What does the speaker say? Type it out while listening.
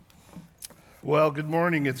Well, good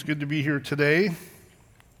morning. It's good to be here today.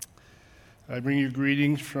 I bring you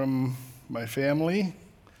greetings from my family.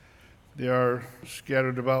 They are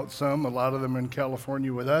scattered about some. A lot of them are in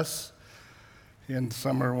California with us. And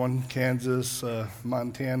some are in Kansas,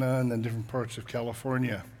 Montana, and then different parts of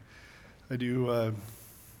California. I do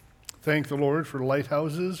thank the Lord for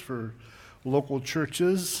lighthouses, for local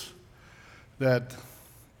churches that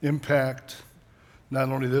impact not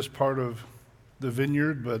only this part of the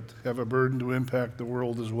vineyard, but have a burden to impact the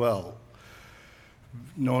world as well.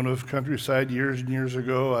 Known of Countryside years and years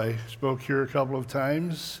ago, I spoke here a couple of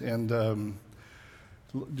times, and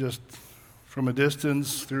just from a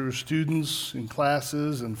distance through students and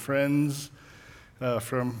classes and friends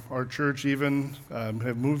from our church even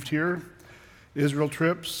have moved here. Israel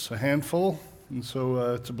trips, a handful, and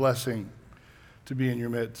so it's a blessing to be in your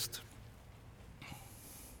midst.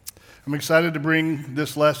 I'm excited to bring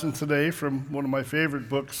this lesson today from one of my favorite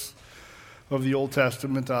books of the Old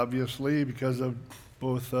Testament, obviously, because of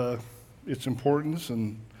both its importance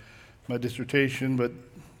and my dissertation, but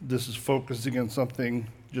this is focusing on something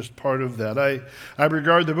just part of that. I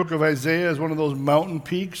regard the book of Isaiah as one of those mountain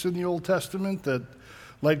peaks in the Old Testament that,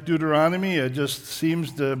 like Deuteronomy, it just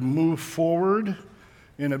seems to move forward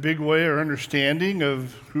in a big way, our understanding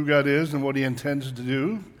of who God is and what he intends to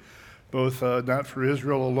do, both not for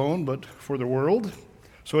Israel alone, but for the world.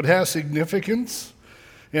 So it has significance.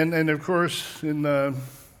 And of course, in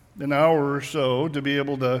an hour or so, to be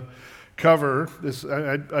able to cover this,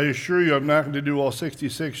 I assure you I'm not going to do all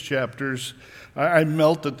 66 chapters. I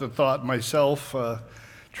melt at the thought myself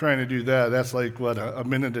trying to do that. That's like, a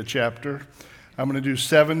minute a chapter. I'm going to do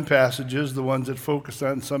 7 passages, the ones that focus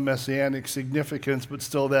on some messianic significance, but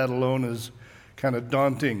still that alone is kind of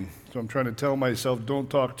daunting. So I'm trying to tell myself, don't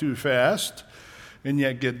talk too fast and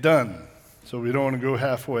yet get done. So we don't want to go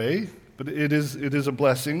halfway, but it is a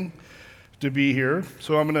blessing to be here.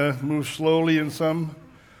 So I'm going to move slowly in some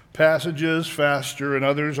passages, faster in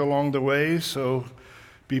others along the way. So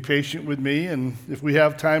be patient with me. And if we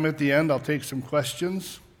have time at the end, I'll take some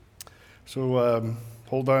questions. So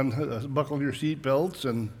hold on, buckle your seatbelts,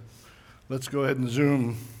 and let's go ahead and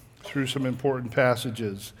zoom through some important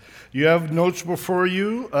passages. You have notes before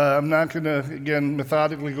you. I'm not going to, again,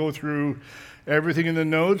 methodically go through everything in the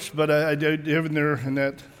notes, but I did have in there in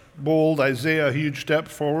that bold Isaiah a huge step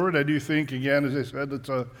forward. I do think, again, as I said, it's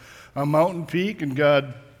a mountain peak, and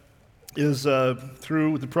God is,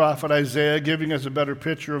 through the prophet Isaiah, giving us a better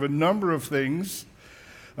picture of a number of things,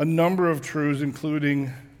 a number of truths,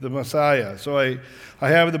 including the Messiah. So I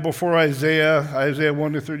have the before Isaiah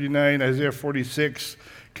 1 to 39, Isaiah 46,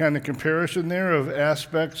 kind of comparison there of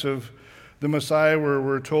aspects of the Messiah where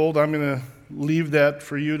we're told. I'm going to leave that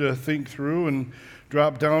for you to think through and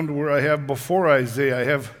drop down to where I have before Isaiah. I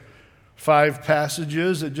have 5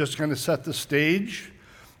 passages that just kind of set the stage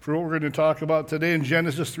for what we're going to talk about today. In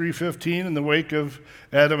Genesis 3:15, in the wake of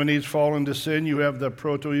Adam and Eve's fall into sin, you have the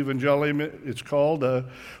proto-evangelium, it's called,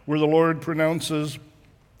 where the Lord pronounces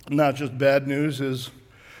not just bad news, his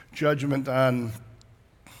judgment on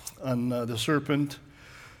the serpent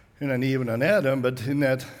and on Eve and on Adam, but in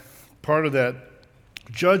that part of that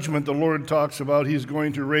judgment, the Lord talks about he's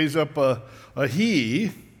going to raise up a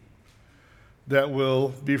he that will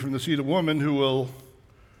be from the seed of woman who will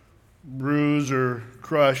bruise or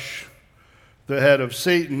crush the head of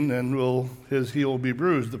Satan, and his heel will be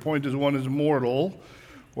bruised. The point is, one is mortal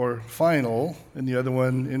or final, and the other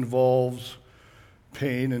one involves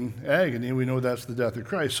pain and agony. We know that's the death of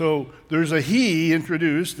Christ. So there's a he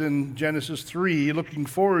introduced in Genesis 3, looking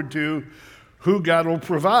forward to who God will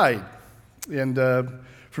provide. And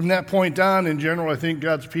from that point on, in general, I think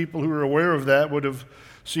God's people who are aware of that would have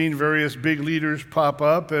seen various big leaders pop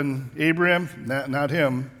up, and Abraham, not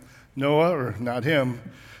him, Noah, or not him.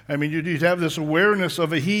 I mean, you'd have this awareness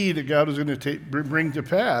of a he that God was going to bring to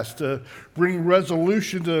pass, to bring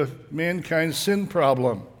resolution to mankind's sin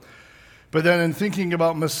problem. But then in thinking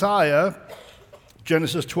about Messiah,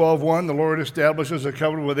 Genesis 12:1, the Lord establishes a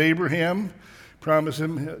covenant with Abraham, promised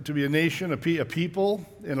him to be a nation, a people,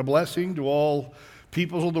 and a blessing to all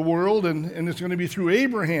peoples of the world. And it's going to be through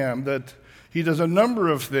Abraham that he does a number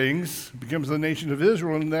of things, becomes the nation of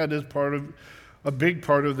Israel, and that is a big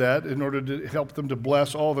part of that in order to help them to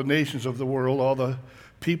bless all the nations of the world, all the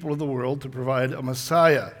people of the world, to provide a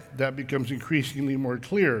Messiah. That becomes increasingly more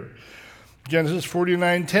clear. Genesis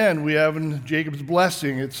 49:10, we have in Jacob's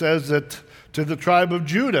blessing, it says that to the tribe of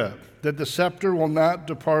Judah, that the scepter will not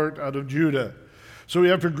depart out of Judah. So we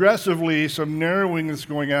have progressively some narrowing that's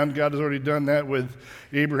going on. God has already done that with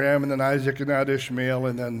Abraham, and then Isaac and not Ishmael,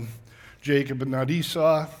 and then Jacob and not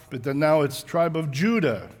Esau. But then now it's tribe of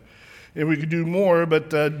Judah. And we could do more,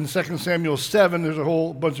 but in 2 Samuel 7, there's a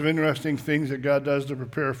whole bunch of interesting things that God does to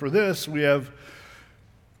prepare for this. We have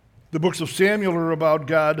the books of Samuel are about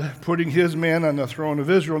God putting his man on the throne of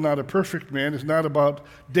Israel, not a perfect man. It's not about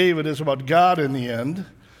David, it's about God in the end.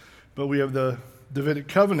 But we have the Davidic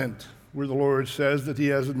covenant, where the Lord says that he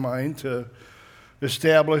has in mind to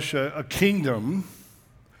establish a kingdom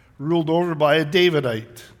ruled over by a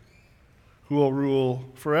Davidite who will rule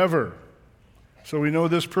forever. So we know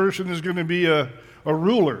this person is going to be a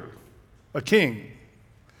ruler, a king.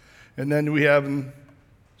 And then we have in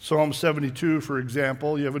Psalm 72, for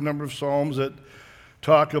example, you have a number of psalms that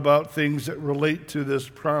talk about things that relate to this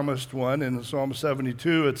promised one. In Psalm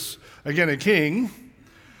 72, it's, again, a king,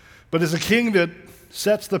 but it's a king that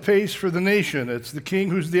sets the pace for the nation. It's the king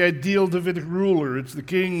who's the ideal Davidic ruler. It's the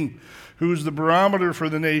king who's the barometer for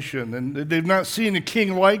the nation. And they've not seen a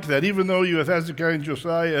king like that, even though you have Hezekiah and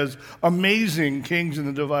Josiah as amazing kings in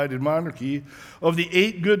the divided monarchy. Of the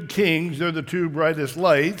 8 good kings, they're the 2 brightest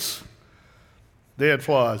lights. They had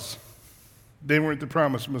flaws. They weren't the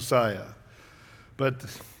promised Messiah. But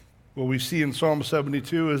what we see in Psalm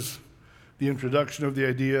 72 is the introduction of the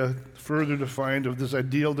idea, further defined, of this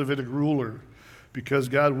ideal Davidic ruler, because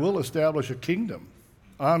God will establish a kingdom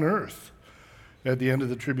on earth at the end of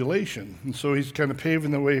the tribulation. And so he's kind of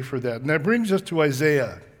paving the way for that. And that brings us to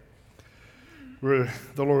Isaiah, where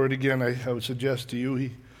the Lord, again, I would suggest to you,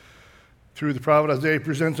 he, through the prophet Isaiah,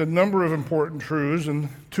 presents a number of important truths, and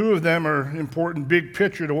 2 of them are important big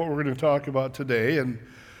picture to what we're going to talk about today. And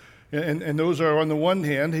those are, on the one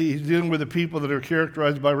hand, he's dealing with the people that are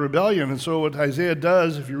characterized by rebellion. And so what Isaiah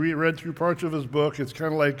does, if you read through parts of his book, it's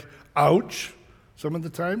kind of like, ouch, some of the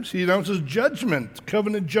times. He announces judgment,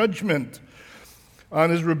 covenant judgment, on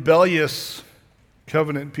his rebellious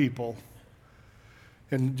covenant people.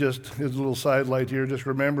 And just his little sidelight here, just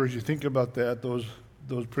remember as you think about that, those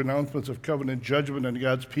pronouncements of covenant judgment on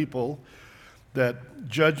God's people, that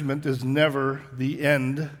judgment is never the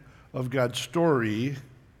end of God's story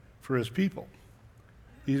for his people.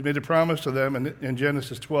 He's made a promise to them in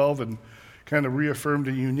Genesis 12 and kind of reaffirmed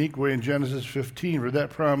in a unique way in Genesis 15, where that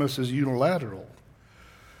promise is unilateral.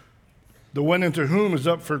 The when and to whom is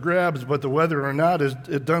up for grabs, but the whether or not is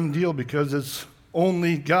a done deal, because it's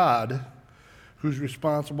only God who's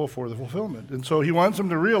responsible for the fulfillment. And so he wants them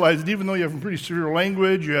to realize that even though you have pretty severe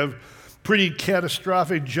language, you have pretty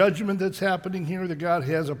catastrophic judgment that's happening here, that God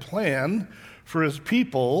has a plan for his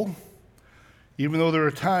people, even though there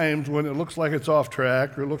are times when it looks like it's off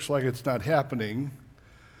track or it looks like it's not happening.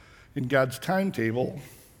 In God's timetable,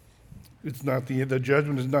 it's not the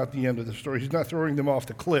judgment is not the end of the story. He's not throwing them off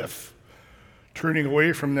the cliff, turning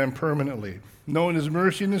away from them permanently. Knowing his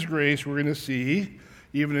mercy and his grace, we're going to see,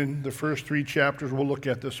 even in the first 3 chapters we'll look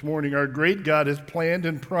at this morning, our great God has planned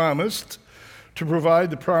and promised to provide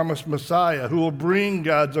the promised Messiah, who will bring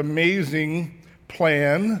God's amazing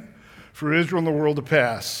plan for Israel and the world to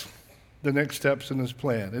pass, the next steps in his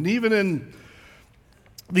plan. And even in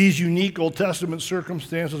these unique Old Testament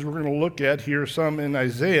circumstances we're going to look at here, some in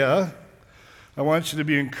Isaiah, I want you to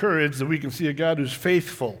be encouraged that we can see a God who's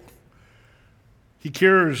faithful. He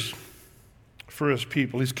cares for his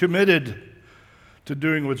people. He's committed to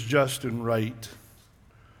doing what's just and right.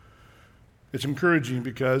 It's encouraging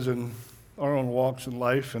because in our own walks in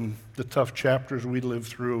life and the tough chapters we live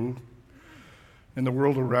through, in the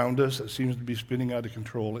world around us that seems to be spinning out of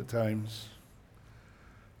control at times,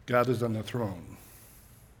 God is on the throne.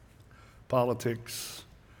 Politics,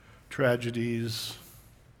 tragedies,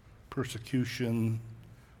 persecution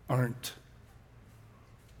aren't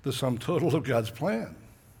the sum total of God's plan.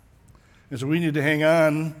 And so we need to hang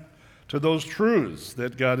on to those truths,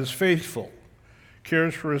 that God is faithful,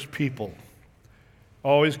 cares for his people,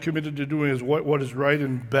 always committed to doing what is right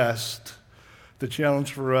and best. The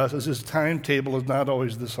challenge for us is his timetable is not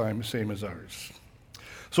always the same as ours.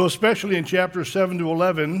 So especially in chapters 7 to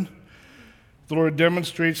 11, the Lord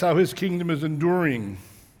demonstrates how his kingdom is enduring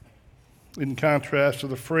in contrast to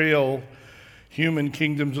the frail human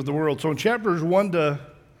kingdoms of the world. So in chapters 1 to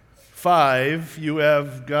 5, you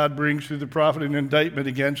have God brings through the prophet an indictment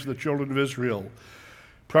against the children of Israel,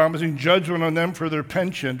 promising judgment on them for their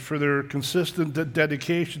penchant, for their consistent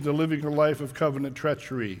dedication to living a life of covenant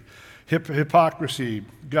treachery, hypocrisy,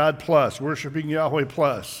 God plus, worshiping Yahweh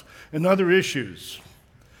plus, and other issues.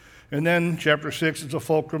 And then chapter 6 is a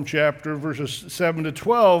fulcrum chapter, verses 7 to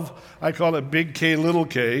 12. I call it big K, little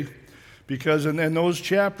k, because in those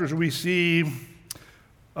chapters we see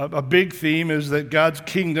a big theme is that God's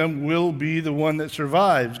kingdom will be the one that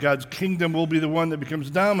survives. God's kingdom will be the one that becomes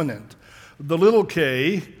dominant. The little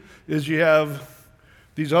k is you have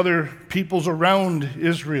these other peoples around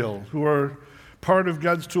Israel who are part of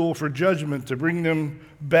God's tool for judgment, to bring them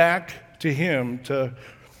back to Him, to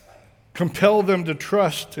compel them to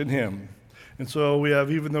trust in Him. And so we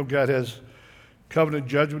have, even though God has covenant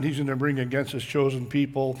judgment He's going to bring against His chosen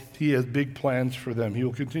people, He has big plans for them. He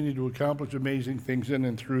will continue to accomplish amazing things in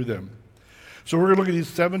and through them. So we're going to look at these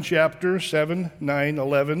 7 chapters, 7, 9,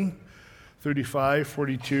 11, 35,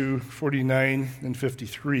 42, 49, and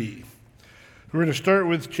 53. We're going to start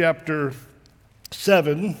with chapter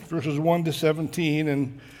 7, verses 1 to 17,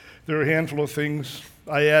 and there are a handful of things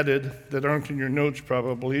I added that aren't in your notes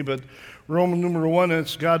probably, but Roman numeral 1,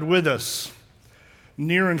 it's God with us,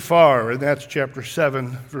 near and far, and that's chapter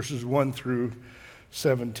 7, verses 1 through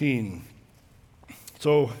 17.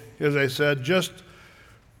 So, as I said, just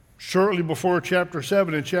shortly before chapter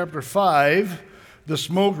 7 and chapter 5, the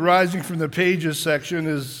smoke rising from the pages section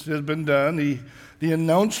has been done. The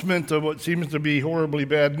announcement of what seems to be horribly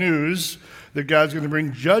bad news, that God's going to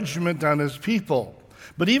bring judgment on His people.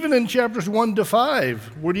 But even in chapters 1 to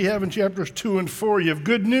 5, what do you have in chapters 2 and 4? You have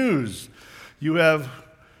good news. You have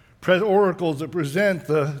oracles that present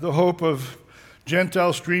the hope of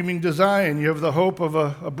Gentile streaming design. You have the hope of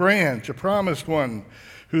a branch, a promised one,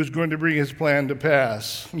 who's going to bring His plan to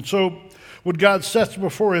pass. And so what God sets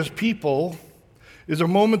before His people is a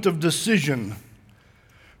moment of decision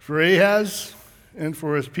for Ahaz and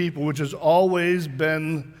for his people, which has always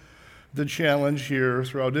been the challenge here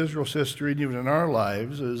throughout Israel's history and even in our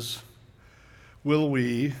lives, is will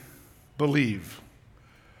we believe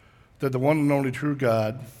that the one and only true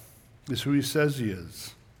God is who He says He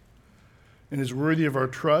is and is worthy of our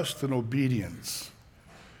trust and obedience,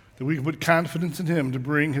 that we can put confidence in Him to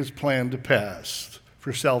bring His plan to pass.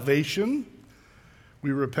 For salvation,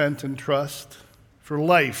 we repent and trust. For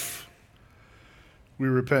life, we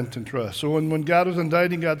repent and trust. So when God was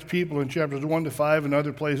indicting God's people in chapters 1 to 5 and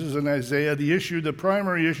other places in Isaiah, the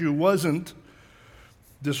primary issue wasn't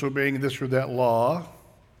disobeying this or that law.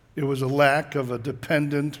 It was a lack of a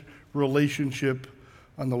dependent relationship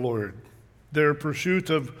on the Lord. Their pursuit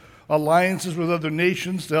of alliances with other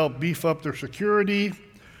nations to help beef up their security,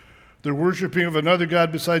 their worshiping of another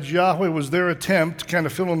God besides Yahweh, was their attempt to kind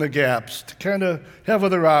of fill in the gaps, to kind of have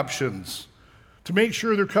other options, to make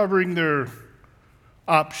sure they're covering their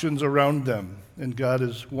options around them. And God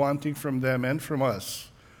is wanting from them and from us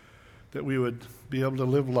that we would be able to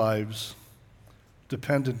live lives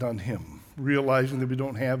dependent on Him, realizing that we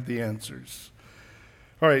don't have the answers.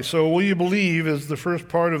 All right, so will you believe is the first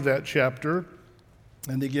part of that chapter.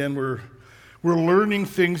 And again, we're learning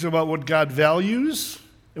things about what God values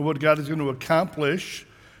and what God is going to accomplish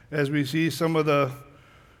as we see some of the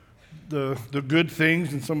good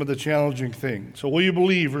things and some of the challenging things. So will you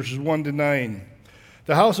believe, verses 1 to 9.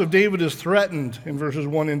 The house of David is threatened in verses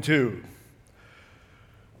 1 and 2.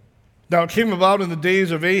 Now it came about in the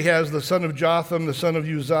days of Ahaz, the son of Jotham, the son of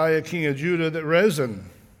Uzziah, king of Judah, that Rezin,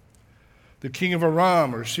 the king of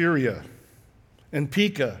Aram, or Syria, and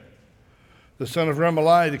Pekah, the son of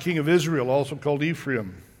Remaliah, the king of Israel, also called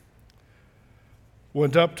Ephraim,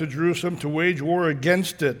 went up to Jerusalem to wage war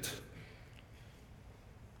against it,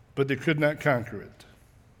 but they could not conquer it.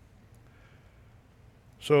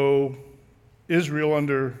 So Israel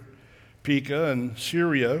under Pekah and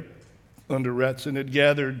Syria under Rezin had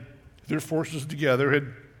gathered their forces together, had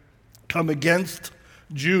come against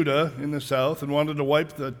Judah in the south and wanted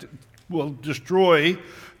to destroy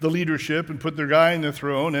the leadership and put their guy in the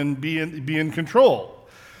throne and be in control.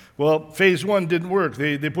 Well, phase 1 didn't work.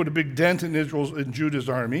 They put a big dent in Judah's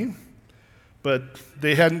army, but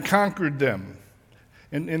they hadn't conquered them.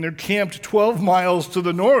 And they're camped 12 miles to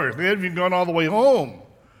the north. They hadn't even gone all the way home.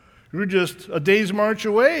 We were just a day's march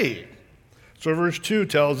away. So verse 2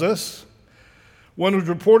 tells us, one was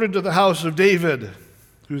reported to the house of David.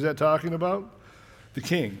 Who's that talking about? The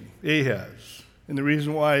king, Ahaz. And the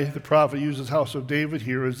reason why the prophet uses house of David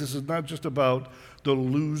here is this is not just about the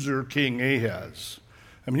loser king Ahaz.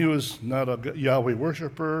 I mean, he was not a Yahweh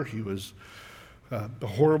worshiper. He was a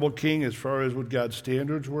horrible king as far as what God's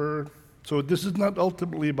standards were. So this is not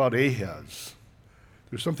ultimately about Ahaz.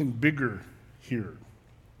 There's something bigger here.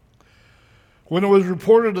 When it was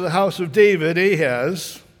reported to the house of David,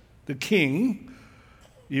 Ahaz, the king,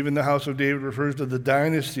 even the house of David refers to the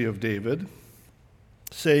dynasty of David,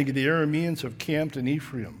 saying the Arameans have camped in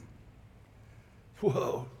Ephraim.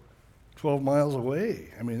 Whoa, 12 miles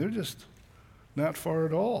away. I mean, they're just not far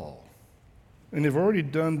at all. And they've already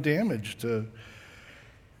done damage to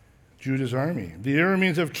Judah's army. The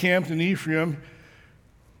Arameans have camped in Ephraim.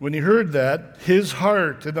 When he heard that, his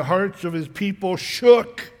heart and the hearts of his people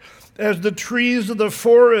shook as the trees of the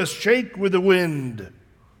forest shake with the wind.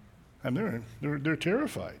 And they're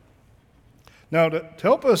terrified. Now, to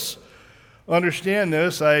help us understand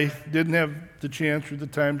this, I didn't have the chance or the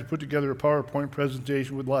time to put together a PowerPoint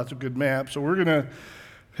presentation with lots of good maps. So I'm going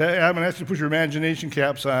to ask you to put your imagination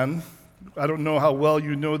caps on. I don't know how well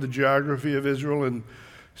you know the geography of Israel and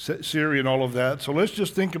Syria and all of that. So let's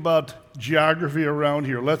just think about geography around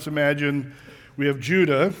here. Let's imagine we have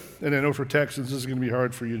Judah, and I know for Texans this is going to be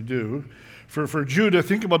hard for you to do. For Judah,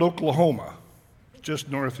 think about Oklahoma, just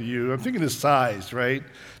north of you. I'm thinking of size, right?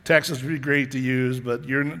 Texas would be great to use, but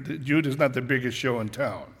Judah's not the biggest show in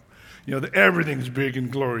town. You know, everything's big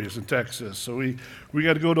and glorious in Texas. So we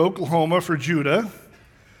got to go to Oklahoma for Judah,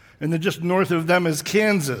 and then just north of them is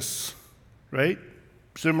Kansas, right?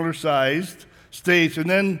 Similar sized states. And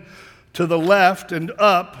then to the left and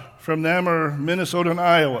up from them are Minnesota and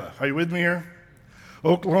Iowa. Are you with me here?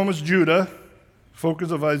 Oklahoma's Judah,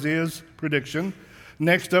 focus of Isaiah's prediction.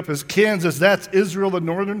 Next up is Kansas. That's Israel, the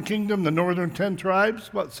northern kingdom, the northern 10 tribes,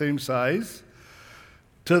 about the same size.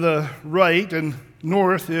 To the right and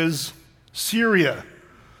north is Syria,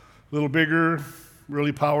 a little bigger,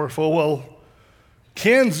 really powerful. Well,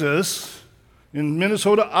 Kansas, in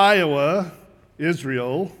Minnesota, Iowa,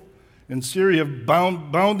 Israel, and Syria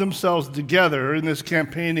bound themselves together in this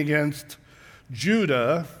campaign against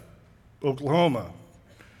Judah, Oklahoma.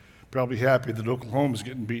 Probably happy that Oklahoma's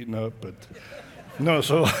getting beaten up, but no,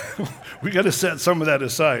 so we got to set some of that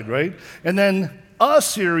aside, right? And then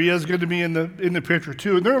Assyria is going to be in the picture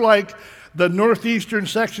too, and they're like the northeastern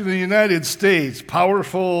section of the United States,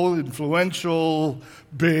 powerful, influential,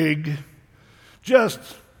 big, just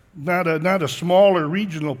not a smaller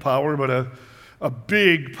regional power, but a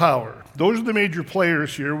big power. Those are the major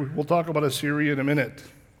players here. We'll talk about Assyria in a minute.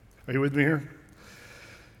 Are you with me here?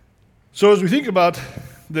 So as we think about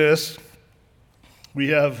this, we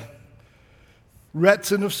have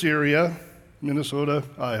Retzin of Syria, Minnesota,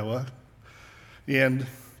 Iowa, and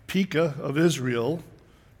Pekah of Israel,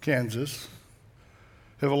 Kansas,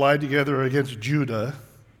 have allied together against Judah,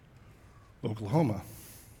 Oklahoma.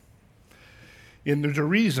 And there's a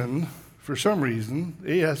reason, for some reason,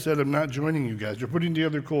 Ahaz said, I'm not joining you guys. You're putting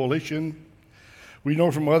together a coalition. We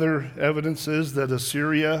know from other evidences that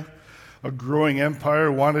Assyria, a growing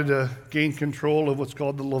empire, wanted to gain control of what's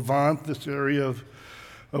called the Levant, this area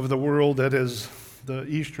of the world that is the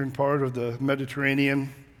eastern part of the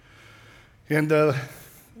Mediterranean. And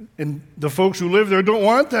the folks who live there don't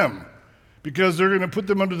want them because they're going to put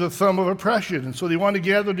them under the thumb of oppression. And so they want to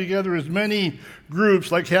gather together as many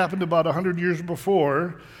groups, like happened about 100 years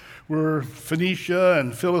before, where Phoenicia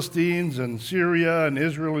and Philistines and Syria and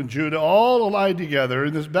Israel and Judah all allied together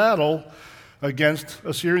in this battle against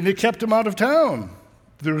Assyria, and they kept them out of town.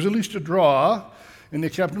 There was at least a draw, and they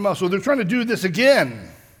kept them out. So they're trying to do this again.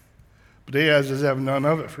 But Ahaz is having none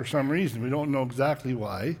of it for some reason. We don't know exactly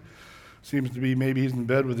why. Seems to be maybe he's in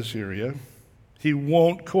bed with Assyria. He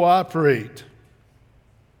won't cooperate.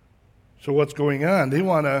 So what's going on? They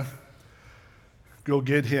want to go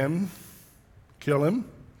get him, kill him,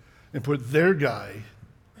 and put their guy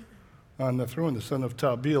on the throne, the son of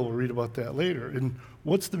Tabeel. We'll read about that later. And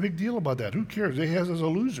what's the big deal about that? Who cares? Ahaz is a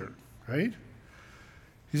loser, right?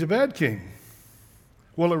 He's a bad king.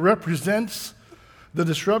 Well, it represents the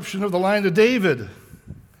disruption of the line of David,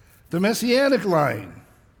 the messianic line.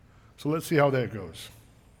 So let's see how that goes.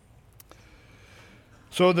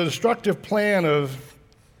 So the destructive plan of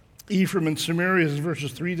Ephraim and Samaria is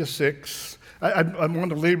verses 3 to 6. I want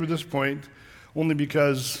to labor this point only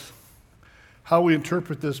because how we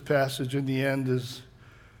interpret this passage in the end is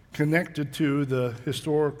connected to the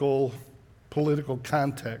historical, political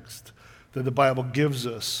context that the Bible gives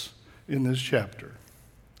us in this chapter.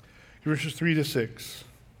 Verses 3 to 6.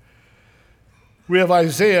 We have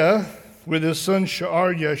Isaiah with his son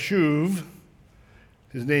Sha'ar Yashuv.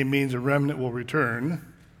 His name means a remnant will return.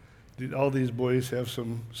 All these boys have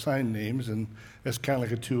some sign names, and that's kind of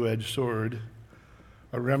like a two-edged sword.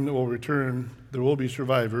 A remnant will return. There will be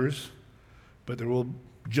survivors, but there will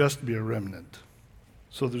just be a remnant.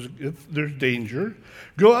 So there's danger.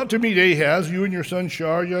 Go out to meet Ahaz, you and your son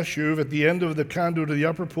Sha'ar Yashuv, at the end of the conduit of the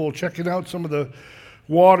upper pool, checking out some of the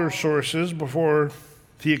water sources before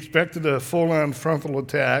he expected a full-on frontal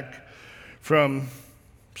attack from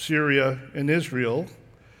Syria and Israel.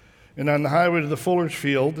 And on the highway to the fuller's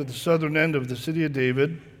field at the southern end of the city of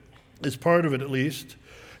David, is part of it at least,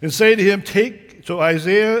 and say to him, so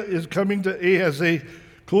Isaiah is coming to Ahaz, say,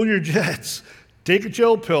 cool your jets, take a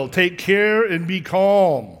chill pill, take care and be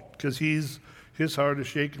calm, because his heart is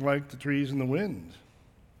shaking like the trees in the wind.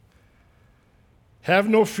 Have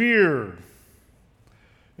no fear,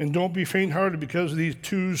 and don't be faint-hearted because of these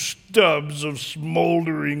two stubs of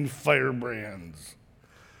smoldering firebrands.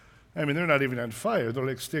 I mean, they're not even on fire. They're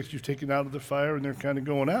like sticks you've taken out of the fire, and they're kind of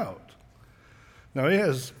going out. Now,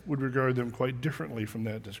 Ahaz would regard them quite differently from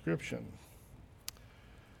that description,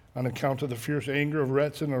 on account of the fierce anger of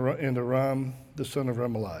Rezin and Aram, the son of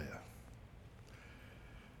Remaliah.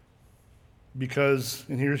 Because,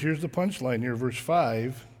 and here's the punchline here, verse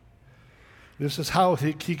 5, this is how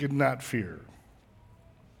he could not fear.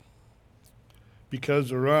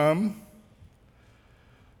 Because Aram,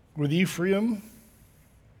 with Ephraim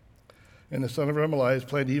and the son of Remaliah, has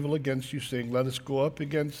planned evil against you, saying, let us go up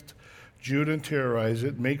against Judah and terrorize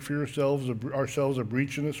it, make for ourselves a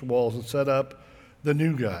breach in its walls, and set up the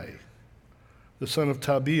new guy, the son of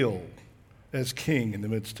Tabil, as king in the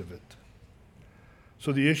midst of it.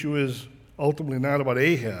 So the issue is ultimately not about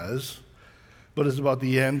Ahaz, but it's about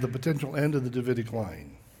the potential end of the Davidic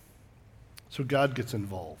line. So God gets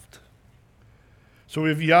involved. So we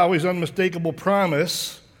have Yahweh's unmistakable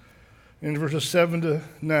promise in verses 7 to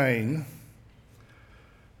 9.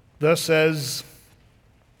 Thus says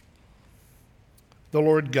the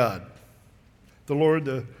Lord God. The Lord,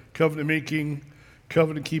 the covenant-making,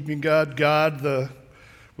 covenant-keeping God.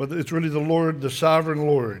 It's really the Lord, the sovereign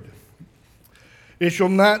Lord. It shall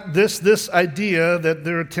not, this idea that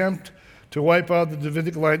their attempt to wipe out the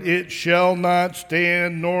Davidic line, it shall not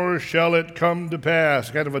stand, nor shall it come to pass.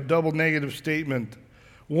 Kind of a double negative statement.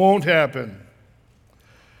 Won't happen.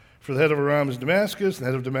 For the head of Aram is Damascus, the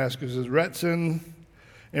head of Damascus is Rezin,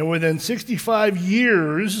 and within 65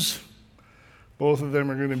 years, both of them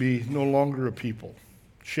are going to be no longer a people,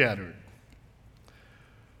 shattered.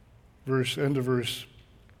 End of verse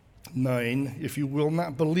 9, if you will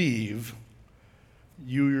not believe,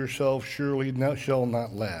 you yourself surely shall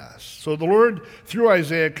not last. So the Lord, through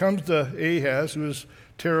Isaiah, comes to Ahaz, who is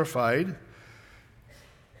terrified,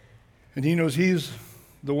 and he knows he's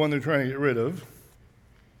the one they're trying to get rid of,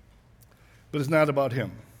 but it's not about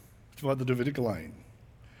him. It's about the Davidic line.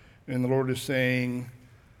 And the Lord is saying,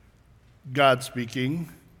 God speaking,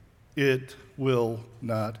 it will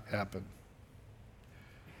not happen.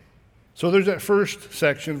 So there's that first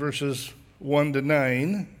section, verses 1 to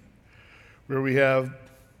 9, where we have,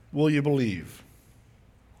 will you believe?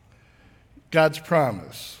 God's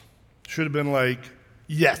promise should have been like,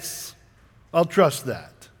 yes, I'll trust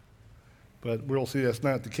that. But we'll see that's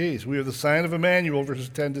not the case. We have the sign of Emmanuel, verses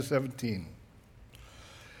 10 to 17.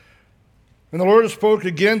 And the Lord has spoken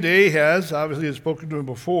again to Ahaz, obviously he had spoken to him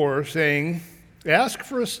before, saying, ask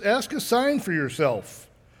a sign for yourself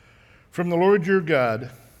from the Lord your God,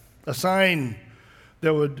 a sign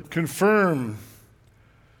that would confirm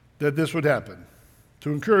that this would happen,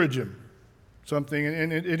 to encourage him, something,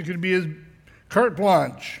 and it could be as carte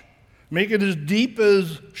blanche. Make it as deep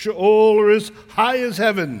as Sheol or as high as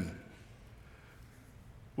heaven.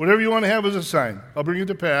 Whatever you want to have as a sign, I'll bring it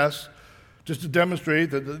to pass, just to demonstrate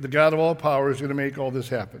that the God of all power is going to make all this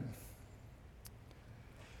happen.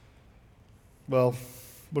 Well,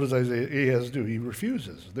 what does Ahaz do? He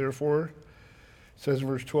refuses. Therefore, it says in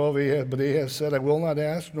verse 12, but Ahaz said, I will not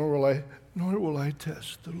ask, nor will I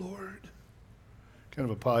test the Lord. Kind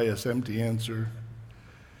of a pious, empty answer.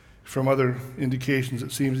 From other indications,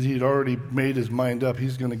 it seems that he'd already made his mind up.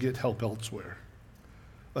 He's going to get help elsewhere.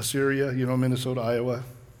 Assyria, Minnesota, Iowa.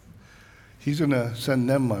 He's going to send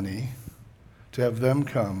them money to have them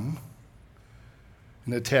come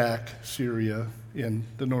and attack Syria and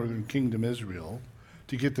the northern kingdom, Israel,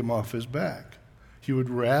 to get them off his back. He would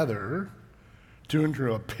rather turn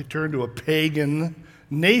to a pagan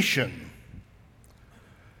nation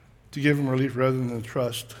to give him relief rather than to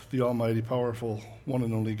trust the almighty, powerful, one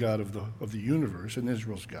and only God of the universe and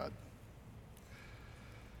Israel's God.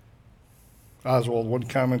 Oswald, one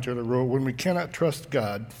commentator, wrote, when we cannot trust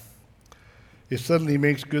God, it suddenly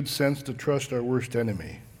makes good sense to trust our worst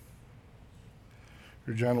enemy.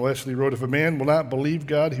 Or John Wesley wrote, if a man will not believe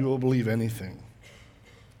God, he will believe anything.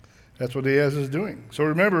 That's what Ahaz is doing. So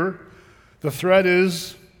remember, the threat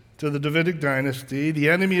is to the Davidic dynasty. The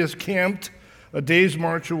enemy is camped a day's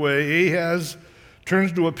march away. Ahaz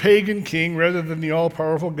turns to a pagan king rather than the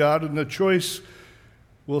all-powerful God, and the choice,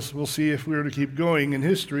 we'll see if we were to keep going in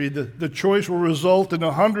history, the choice will result in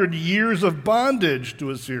 100 years of bondage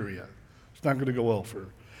to Assyria. It's not going to go well for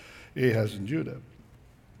Ahaz and Judah.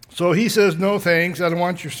 So he says, no thanks, I don't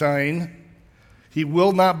want your sign. He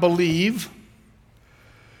will not believe.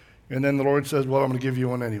 And then the Lord says, well, I'm going to give you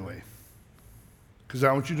one anyway. Because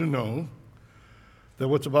I want you to know that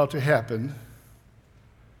what's about to happen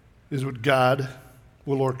is what God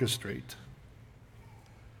will orchestrate.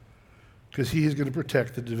 Because he is going to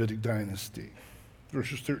protect the Davidic dynasty.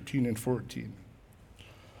 Verses 13 and 14.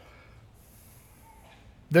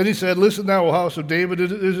 Then he said, listen now, O house of David,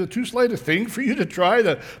 is it too slight a thing for you to try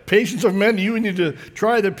the patience of men? You need to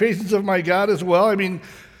try the patience of my God as well. I mean,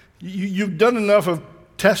 You've done enough of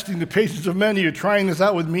testing the patience of men. You're trying this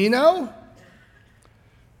out with me now?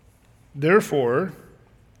 Therefore,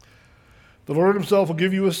 the Lord himself will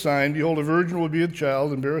give you a sign. Behold, a virgin will be with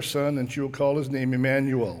child and bear a son, and she will call his name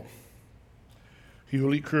Emmanuel. He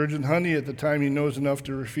will eat curds and honey at the time he knows enough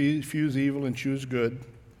to refuse evil and choose good.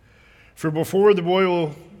 For before the boy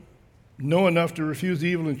will know enough to refuse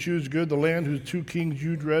evil and choose good, the land whose two kings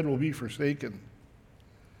you dread will be forsaken.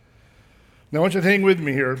 Now I want you to hang with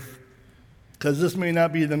me here, because this may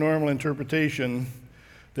not be the normal interpretation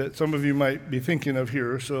that some of you might be thinking of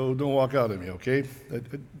here, so don't walk out at me, okay?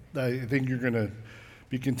 I think you're going to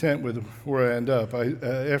be content with where I end up.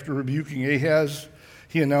 After rebuking Ahaz,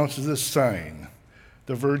 he announces this sign.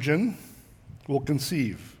 The virgin will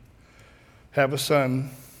conceive, have a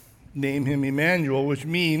son, name him Emmanuel, which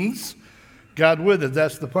means God with us.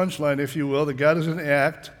 That's the punchline, if you will, that God is an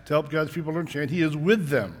act to help God's people understand He is with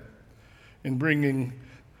them in bringing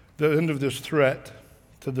the end of this threat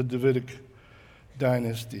to the Davidic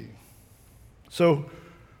dynasty. So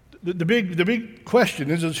the big question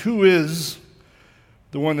is who is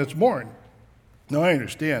the one that's born? Now I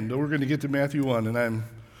understand that we're going to get to Matthew 1, and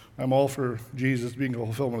I'm all for Jesus being a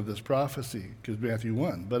fulfillment of this prophecy, because Matthew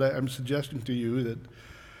 1. But I'm suggesting to you that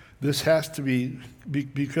this has to be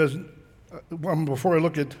because before I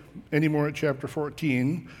look at any more at chapter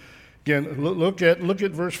 14, again, look at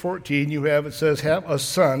verse 14. You have, it says, have a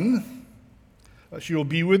son. She will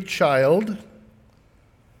be with child,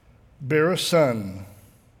 bear a son.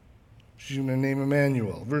 She's going to name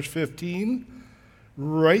Emmanuel. Verse 15,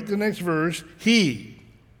 right the next verse, he.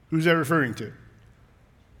 Who's that referring to?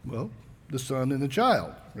 Well, the son and the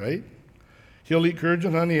child, right? He'll eat curds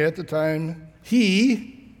and honey at the time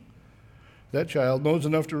he, that child, knows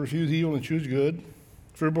enough to refuse evil and choose good.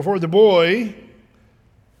 For before the boy,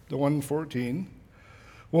 the one in 14,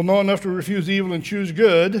 will know enough to refuse evil and choose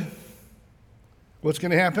good, what's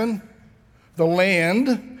going to happen? The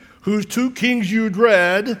land whose two kings you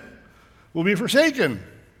dread will be forsaken.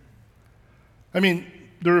 I mean,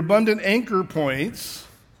 there are abundant anchor points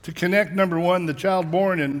to connect, number one, the child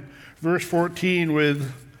born in verse 14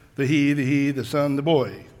 with the son, the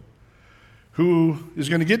boy, who is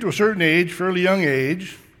going to get to a certain age, fairly young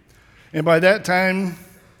age, and by that time,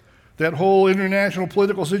 that whole international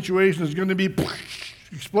political situation is going to be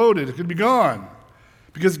exploded. It's going to be gone,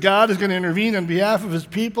 because God is going to intervene on behalf of his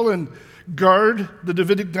people and guard the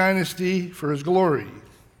Davidic dynasty for his glory.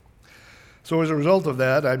 So as a result of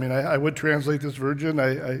that, I mean, I would translate this virgin.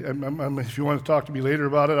 If you want to talk to me later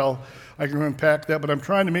about it, I can unpack that. But I'm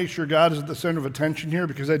trying to make sure God is at the center of attention here,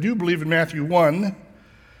 because I do believe in Matthew 1,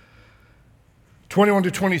 21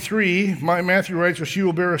 to 23, Matthew writes, "For she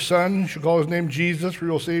will bear a son, she'll call his name Jesus, for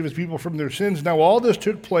he will save his people from their sins." Now all this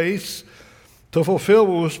took place to fulfill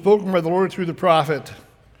what was spoken by the Lord through the prophet.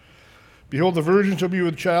 "Behold, the virgin shall be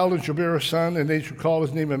with child, and shall bear a son, and they shall call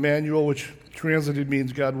his name Emmanuel," which translated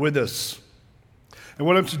means God with us. And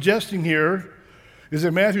what I'm suggesting here is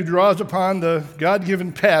that Matthew draws upon the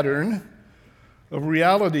God-given pattern of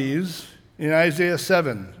realities in Isaiah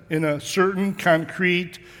 7, in a certain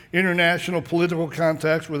concrete international political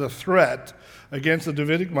context with a threat against the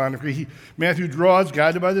Davidic monarchy. Matthew draws,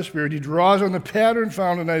 guided by the Spirit, he draws on the pattern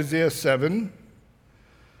found in Isaiah 7,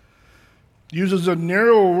 uses a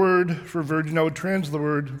narrow word for virgin. I would translate the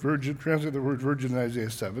word virgin in Isaiah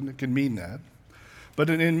 7. It can mean that. But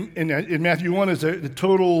in Matthew 1 is a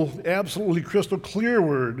total, absolutely crystal clear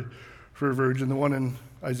word for virgin. The one in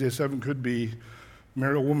Isaiah 7 could be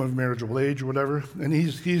a woman of marriageable age or whatever. And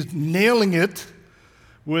he's nailing it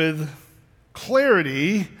with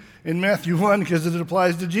clarity in Matthew 1 because it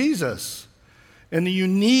applies to Jesus. And the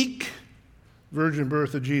unique virgin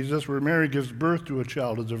birth of Jesus, where Mary gives birth to a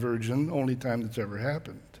child as a virgin, only time that's ever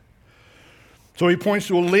happened. So he points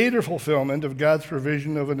to a later fulfillment of God's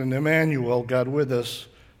provision of an Emmanuel, God with us,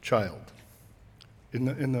 child. In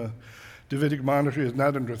the Davidic monarchy is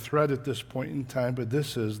not under threat at this point in time, but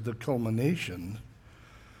this is the culmination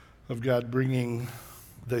of God bringing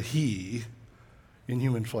the He in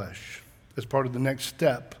human flesh as part of the next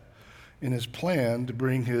step in his plan to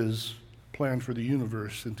bring his plan for the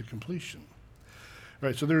universe into completion.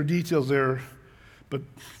 Right, so there are details there, but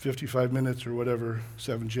 55 minutes or whatever,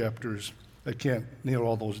 7 chapters, I can't nail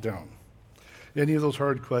all those down. Any of those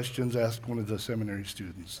hard questions, ask one of the seminary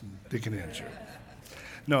students, and they can answer.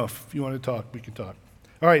 No, if you want to talk, we can talk.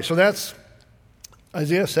 All right, so that's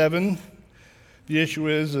Isaiah 7. The issue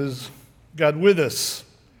is God with us,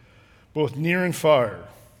 both near and far.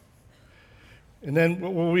 And then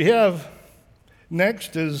what we have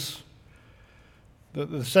next is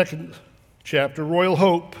the second chapter, Royal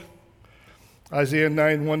Hope, Isaiah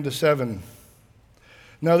 9, 1 to 7.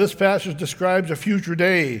 Now, this passage describes a future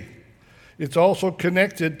day. It's also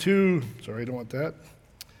connected to, sorry, I don't want that.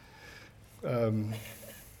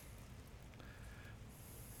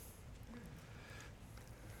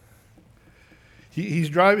 He's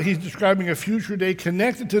describing a future day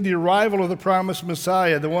connected to the arrival of the promised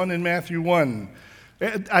Messiah, the one in Matthew 1.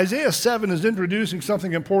 Isaiah 7 is introducing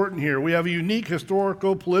something important here. We have a unique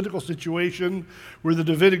historical, political situation where the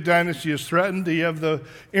Davidic dynasty is threatened. You have the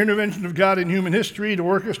intervention of God in human history to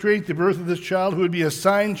orchestrate the birth of this child who would be a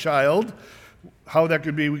sign child. How that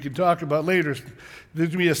could be, we can talk about later. There's going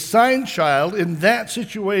to be a sign child in that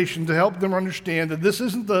situation to help them understand that this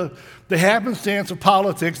isn't the happenstance of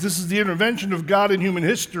politics. This is the intervention of God in human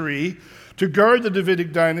history to guard the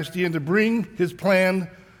Davidic dynasty and to bring his plan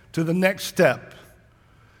to the next step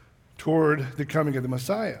toward the coming of the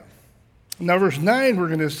Messiah. Now, verse 9, we're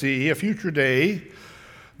going to see a future day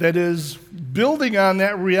that is building on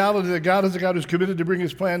that reality that God is a God who's committed to bring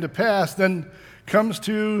his plan to pass, then comes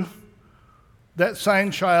to that sign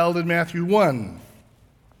child in Matthew 1,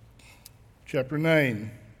 chapter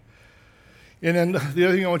 9. And then the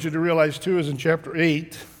other thing I want you to realize, too, is in chapter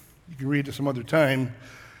 8, you can read it some other time,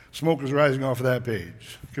 smoke is rising off of that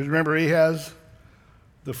page. Because remember, Ahaz,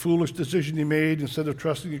 the foolish decision he made, instead of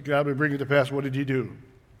trusting that God would bring it to pass, what did he do?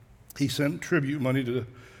 He sent tribute money to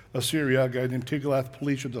Assyria, a guy named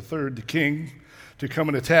Tiglath-Pileser III, the king, to come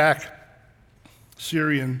and attack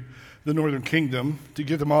the northern kingdom, to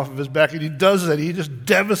get them off of his back. And he does that. He just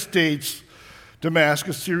devastates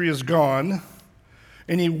Damascus. Syria's gone.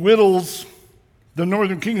 And he whittles the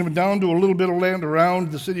northern kingdom down to a little bit of land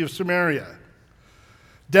around the city of Samaria.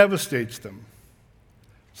 Devastates them.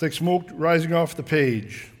 It's like smoke rising off the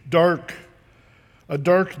page. Dark. A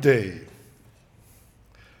dark day.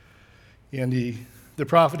 And the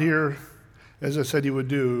prophet here, as I said he would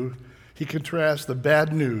do, he contrasts the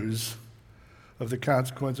bad news of the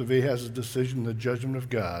consequence of Ahaz's decision, the judgment of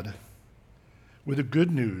God, with the good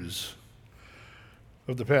news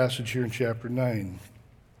of the passage here in chapter 9.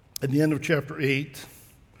 At the end of chapter 8,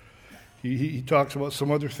 he talks about some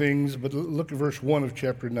other things, but look at verse 1 of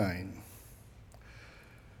chapter 9.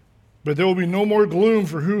 But there will be no more gloom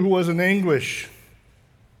for who was in anguish,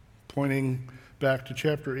 pointing back to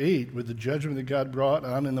chapter 8 with the judgment that God brought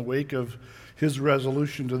on in the wake of his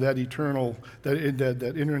resolution to that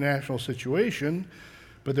that international situation.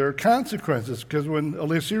 But there are consequences, because when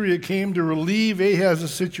Assyria came to relieve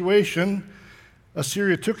Ahaz's situation,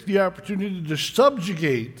 Assyria took the opportunity to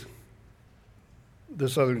subjugate the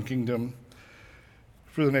southern kingdom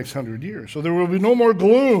for the next 100 years. So there will be no more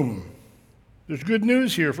gloom. There's good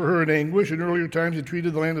news here for her in anguish. In earlier times, he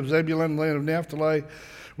treated the land of Zebulun and the land of Naphtali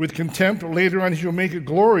with contempt. But later on, he will make it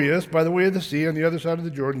glorious by the way of the sea on the other side of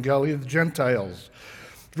the Jordan, Galilee of the Gentiles.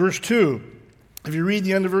 Verse 2, if you read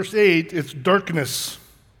the end of verse 8, it's darkness.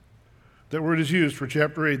 That word is used for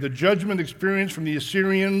chapter 8. The judgment experienced from the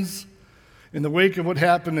Assyrians in the wake of what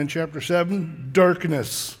happened in chapter 7,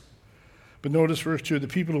 darkness. But notice verse 2, the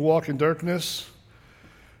people who walk in darkness,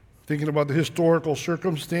 thinking about the historical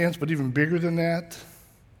circumstance, but even bigger than that,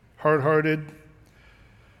 hard-hearted,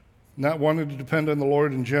 not wanting to depend on the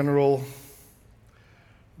Lord in general.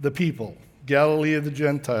 The people, Galilee of the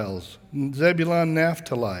Gentiles, Zebulun,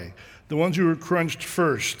 Naphtali, the ones who were crunched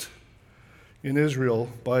first in Israel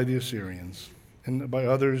by the Assyrians and by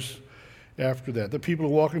others after that. The people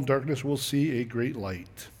who walk in darkness will see a great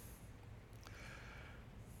light.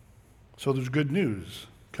 So there's good news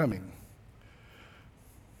coming.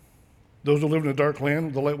 Those who live in a dark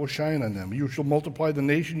land, the light will shine on them. You shall multiply the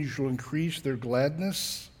nation, you shall increase their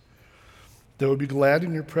gladness. They will be glad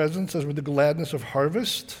in your presence as with the gladness of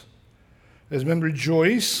harvest, as men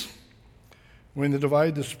rejoice when they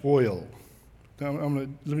divide the spoil. Now,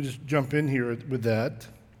 let me just jump in here with that.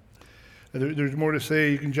 There's more to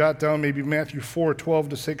say. You can jot down maybe Matthew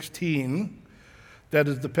 4:12-16. That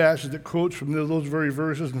is the passage that quotes from those very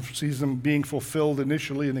verses and sees them being fulfilled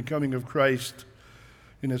initially in the coming of Christ,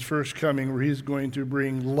 in his first coming, where he's going to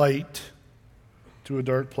bring light to a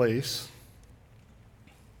dark place.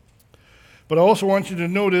 But I also want you to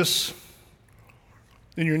notice,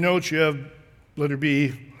 in your notes you have letter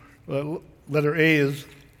B. Letter A is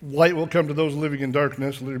light will come to those living in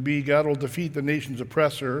darkness. Letter B, God will defeat the nation's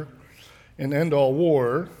oppressor and end all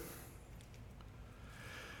war.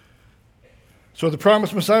 So the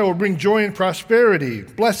promised Messiah will bring joy and prosperity,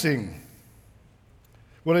 blessing.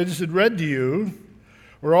 What I just had read to you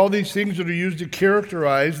were all these things that are used to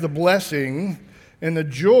characterize the blessing and the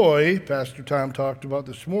joy Pastor Tom talked about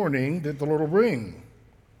this morning that the Lord will bring.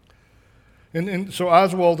 And so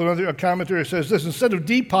Oswald, a commentator, says this: instead of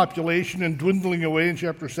depopulation and dwindling away in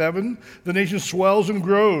chapter 7, the nation swells and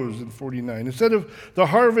grows in 49. Instead of the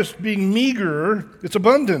harvest being meager, it's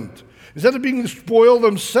abundant. Instead of being the spoil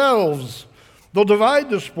themselves, they'll divide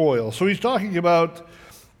the spoil. So he's talking about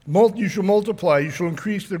you shall multiply, you shall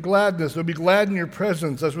increase their gladness, they'll be glad in your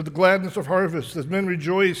presence, as with the gladness of harvest, as men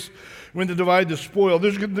rejoice when they divide the spoil.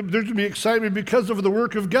 There's going to be excitement because of the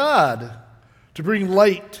work of God to bring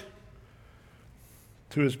light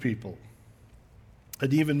to his people.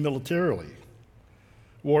 And even militarily,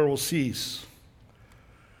 war will cease.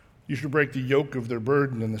 You shall break the yoke of their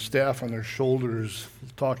burden and the staff on their shoulders,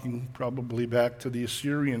 talking probably back to the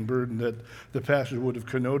Assyrian burden that the passage would have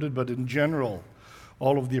connoted, but in general,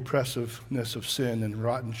 all of the oppressiveness of sin and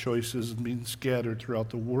rotten choices being scattered throughout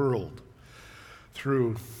the world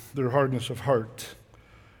through their hardness of heart.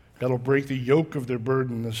 That'll break the yoke of their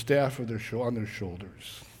burden and the staff of on their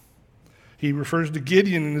shoulders. He refers to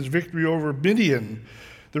Gideon and his victory over Midian,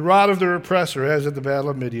 the rod of their oppressor, as at the battle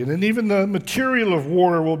of Midian. And even the material of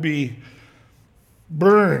war will be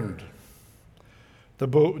burned. The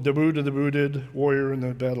boot of the booted warrior in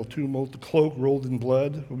the battle tumult, the cloak rolled in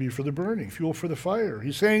blood will be for the burning, fuel for the fire.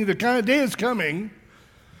 He's saying the kind of day is coming,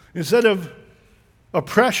 instead of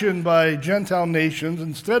oppression by Gentile nations,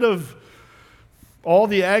 instead of all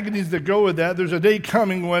the agonies that go with that, there's a day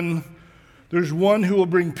coming when there's one who will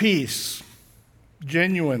bring peace,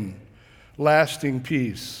 genuine, lasting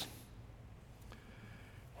peace.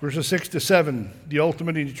 Verses 6 to 7, the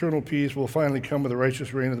ultimate and eternal peace will finally come with the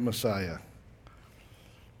righteous reign of the Messiah.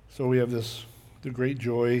 So we have the great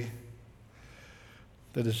joy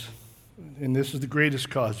that is, and this is the greatest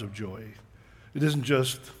cause of joy. It isn't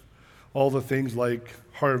just all the things like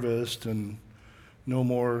harvest and no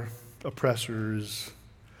more oppressors.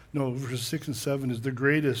 No, verses 6 and 7 is the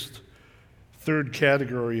greatest third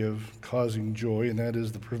category of causing joy, and that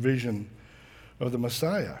is the provision of the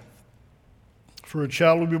Messiah. For a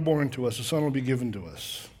child will be born to us, a son will be given to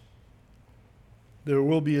us. There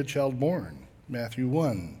will be a child born, Matthew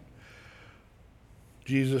 1.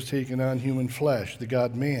 Jesus taking on human flesh, the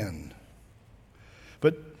God-man.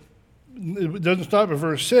 But it doesn't stop at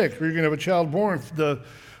verse 6, where you're going to have a child born,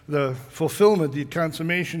 the fulfillment, the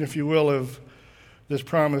consummation, if you will, of this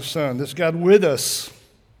promised son, this God with us.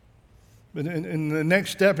 And the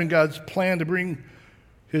next step in God's plan to bring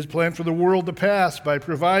his plan for the world to pass by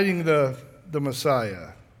providing the Messiah.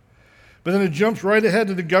 But then it jumps right ahead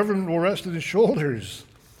to the government will rest on his shoulders.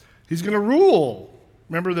 He's going to rule.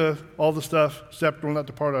 Remember all the stuff, scepter will not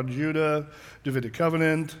depart out of Judah, Davidic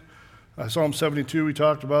covenant. Psalm 72, we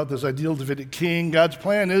talked about this ideal Davidic king. God's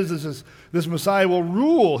plan is this Messiah will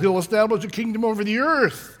rule. He'll establish a kingdom over the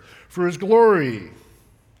earth for his glory.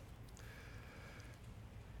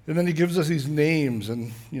 And then he gives us these names,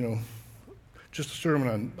 and, just a sermon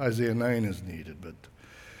on Isaiah 9 is needed, but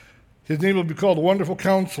his name will be called Wonderful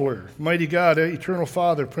Counselor, Mighty God, Eternal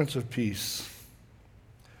Father, Prince of Peace.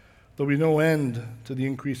 There'll be no end to the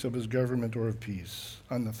increase of his government or of peace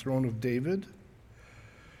on the throne of David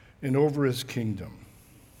and over his kingdom.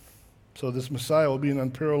 So this Messiah will be an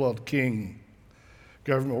unparalleled king.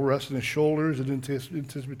 Government will rest on his shoulders and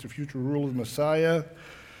anticipate the future rule of the Messiah.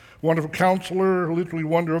 Wonderful Counselor, literally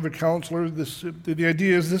wonder of a counselor. The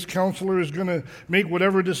idea is this counselor is going to make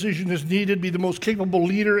whatever decision is needed, be the most capable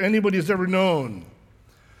leader anybody has ever known.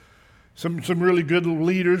 Some really good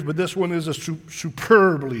leaders, but this one is a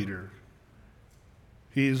superb leader.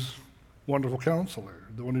 He's Wonderful Counselor,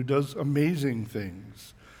 the one who does amazing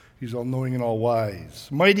things. He's all-knowing and all-wise.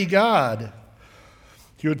 Mighty God.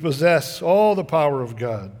 He would possess all the power of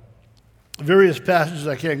God. Various passages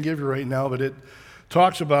I can't give you right now, but it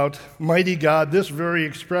talks about mighty God, this very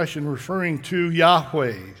expression referring to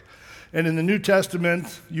Yahweh. And in the New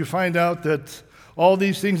Testament, you find out that all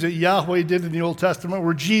these things that Yahweh did in the Old Testament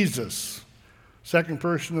were Jesus. Second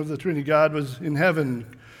person of the Trinity. God was in heaven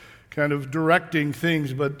kind of directing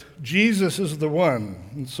things, but Jesus is the one.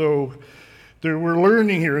 And so we're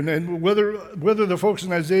learning here. And whether the folks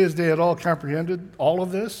in Isaiah's day had all comprehended all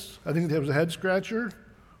of this, I think that was a head scratcher.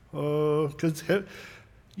 Because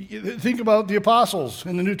think about the apostles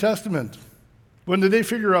in the New Testament. When did they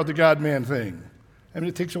figure out the God-man thing? I mean,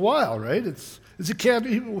 it takes a while, right?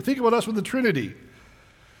 Think about us with the Trinity.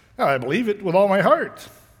 Oh, I believe it with all my heart.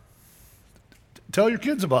 Tell your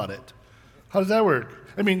kids about it. How does that work?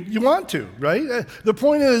 I mean, you want to, right? The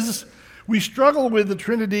point is, we struggle with the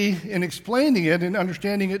Trinity in explaining it and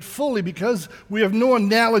understanding it fully because we have no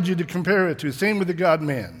analogy to compare it to. Same with the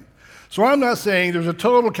God-man. So I'm not saying there's a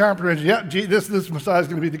total comprehension. Yeah, this Messiah is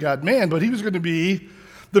going to be the God-man, but he was going to be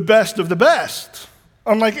the best of the best,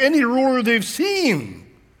 unlike any ruler they've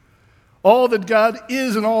seen. All that God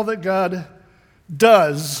is and all that God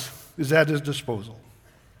does is at his disposal.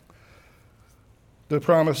 The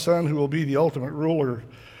promised Son, who will be the ultimate ruler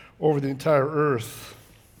over the entire earth,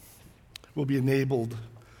 will be enabled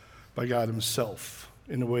by God himself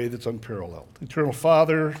in a way that's unparalleled. Eternal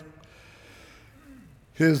Father,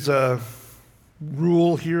 his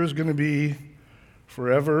rule here is going to be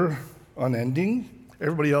forever, unending.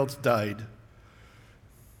 Everybody else died,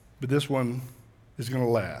 but this one is going to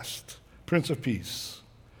last. Prince of Peace.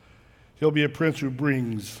 He'll be a prince who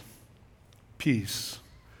brings peace,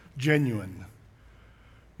 genuine,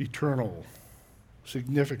 eternal,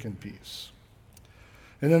 significant peace.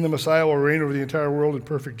 And then the Messiah will reign over the entire world in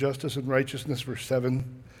perfect justice and righteousness, verse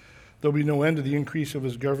 7. There'll be no end to the increase of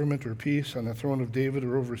his government or peace on the throne of David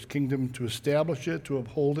or over his kingdom, to establish it, to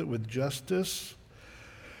uphold it with justice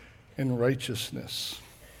and righteousness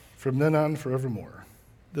from then on forevermore.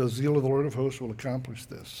 The zeal of the Lord of hosts will accomplish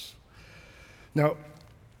this. Now,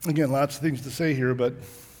 again, lots of things to say here, but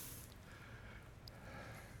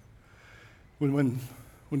when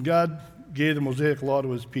God gave the Mosaic law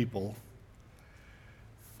to his people,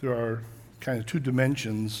 there are kind of two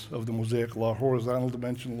dimensions of the Mosaic law, horizontal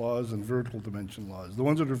dimension laws and vertical dimension laws. The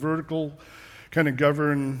ones that are vertical kind of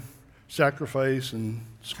govern sacrifice and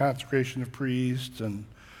consecration of priests and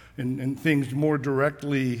things more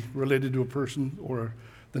directly related to a person or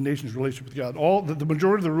the nation's relationship with God. The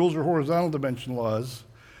majority of the rules are horizontal dimension laws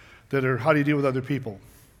that are how do you deal with other people.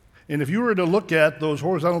 And if you were to look at those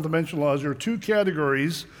horizontal dimension laws, there are two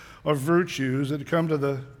categories of virtues that come to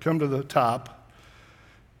the top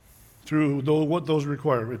through what those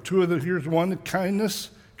require. Here's one, kindness,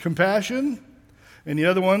 compassion, and the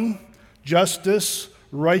other one, justice,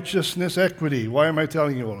 righteousness, equity. Why am I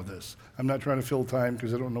telling you all of this? I'm not trying to fill time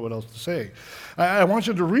because I don't know what else to say. I want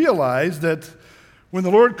you to realize that when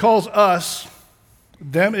the Lord calls us,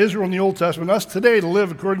 them, Israel in the Old Testament, us today to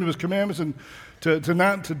live according to his commandments and to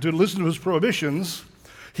listen to his prohibitions,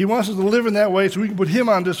 he wants us to live in that way so we can put him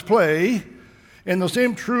on display. And those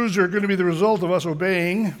same truths are going to be the result of us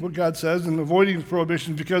obeying what God says and avoiding his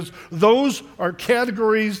prohibitions, because those are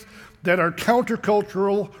categories that are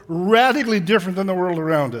countercultural, radically different than the world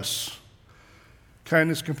around us.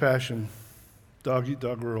 Kindness, compassion,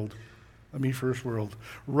 dog-eat-dog world, a me-first world.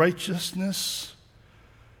 Righteousness,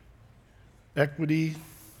 equity,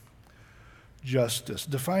 justice,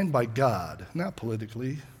 defined by God, not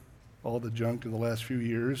politically, all the junk of the last few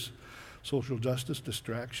years. Social justice,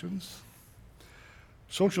 distractions.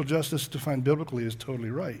 Social justice defined biblically is totally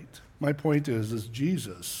right. My point is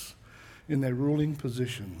Jesus, in that ruling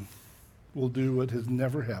position, will do what has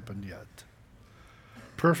never happened yet.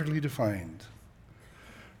 Perfectly defined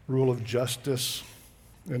rule of justice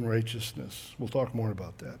and righteousness. We'll talk more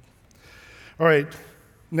about that. All right,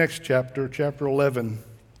 next chapter, chapter 11.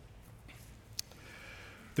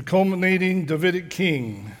 The culminating Davidic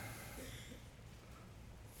king.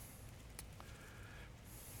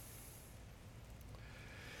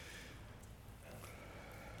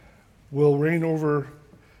 Will reign over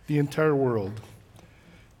the entire world,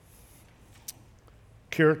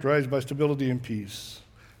 characterized by stability and peace.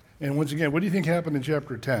 And once again, what do you think happened in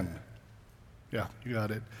chapter 10? Yeah, you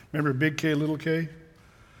got it. Remember big K, little k?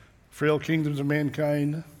 Frail kingdoms of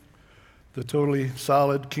mankind, the totally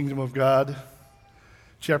solid kingdom of God.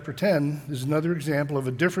 Chapter 10 is another example of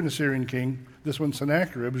a different Assyrian king. This one,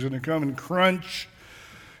 Sennacherib, is going to come and crunch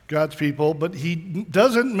God's people, but he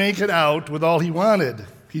doesn't make it out with all he wanted.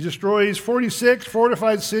 He destroys 46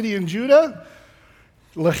 fortified city in Judah.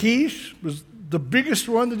 Lachish was the biggest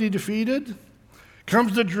one that he defeated.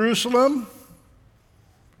 Comes to Jerusalem.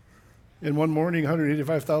 And one morning,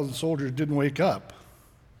 185,000 soldiers didn't wake up.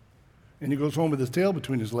 And he goes home with his tail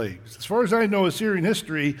between his legs. As far as I know, Assyrian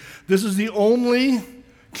history, this is the only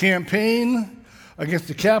campaign against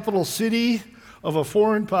the capital city of a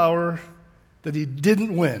foreign power that he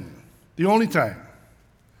didn't win. The only time.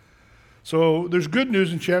 So there's good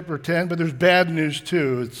news in chapter 10, but there's bad news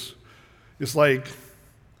too. It's like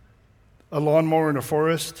a lawnmower in a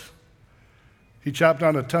forest. He chopped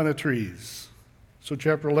down a ton of trees. So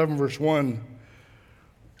chapter 11, verse 1,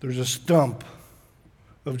 there's a stump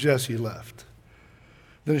of Jesse left.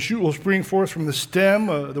 Then a shoot will spring forth from the stem.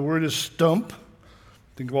 The word is stump.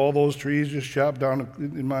 Think of all those trees just chopped down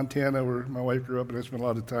in Montana where my wife grew up, and I spent a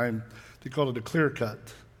lot of time. They call it a clear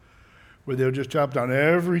cut, where they'll just chop down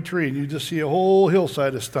every tree, and you just see a whole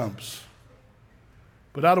hillside of stumps.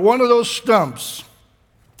 But out of one of those stumps,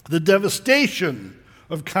 the devastation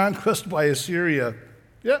of conquest by Assyria,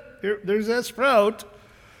 there's that sprout.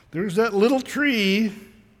 There's that little tree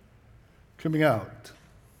coming out.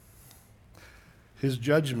 His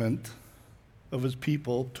judgment of his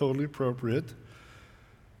people, totally appropriate,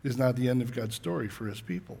 is not the end of God's story for his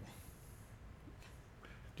people.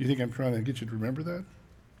 Do you think I'm trying to get you to remember that?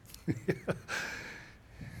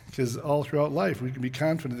 Because all throughout life, we can be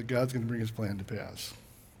confident that God's going to bring his plan to pass.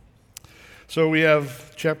 So we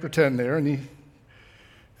have chapter 10 there, and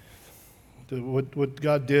what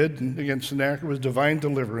God did against Sennacherib was divine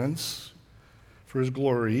deliverance for his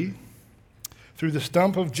glory. Through the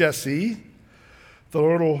stump of Jesse, the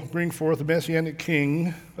Lord will bring forth a messianic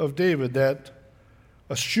king of David, that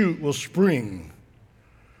a shoot will spring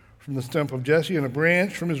from the stump of Jesse, and a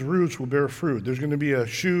branch from his roots will bear fruit. There's going to be a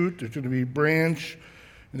shoot, there's going to be a branch,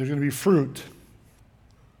 and there's going to be fruit.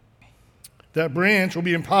 That branch will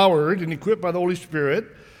be empowered and equipped by the Holy Spirit.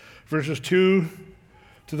 Verses 2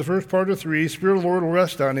 to the first part of 3, Spirit of the Lord will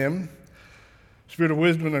rest on him. Spirit of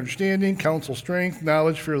wisdom and understanding, counsel, strength,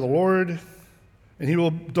 knowledge, fear of the Lord. And he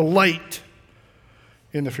will delight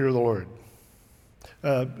in the fear of the Lord.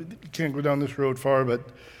 You can't go down this road far, but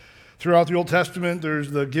throughout the Old Testament,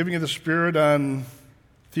 there's the giving of the Spirit on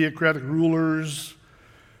theocratic rulers.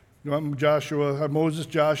 Moses,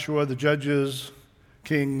 Joshua, the judges,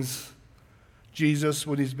 kings. Jesus,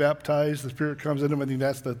 when he's baptized, the Spirit comes in him. I think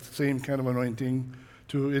that's the same kind of anointing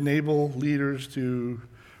to enable leaders to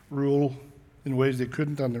rule in ways they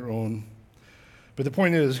couldn't on their own. But the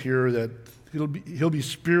point is here that he'll be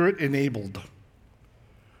Spirit-enabled.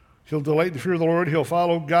 He'll delight in the fear of the Lord. He'll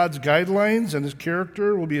follow God's guidelines, and his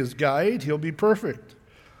character will be his guide. He'll be perfect.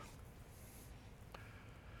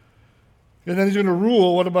 And then he's going to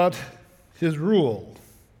rule. What about his rule?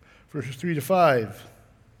 Verses 3 to 5.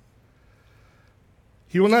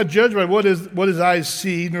 He will not judge by what his eyes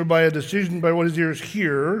see, nor by a decision by what his ears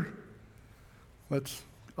hear. That's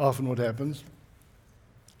often what happens.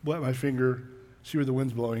 Wet my finger, see where the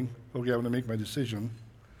wind's blowing. Okay, I'm going to make my decision.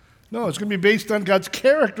 No, it's going to be based on God's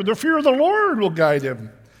character. The fear of the Lord will guide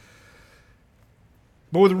him.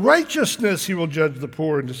 But with righteousness he will judge the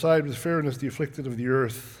poor and decide with fairness the afflicted of the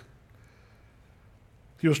earth.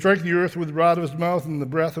 He will strike the earth with the rod of his mouth, and the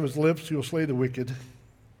breath of his lips he will slay the wicked.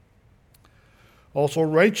 Also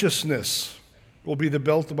righteousness will be the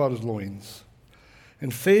belt about his loins,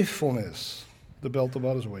 and faithfulness the belt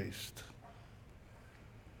about his waist.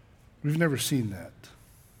 We've never seen that.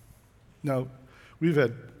 Now, we've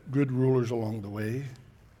had good rulers along the way,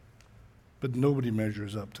 but nobody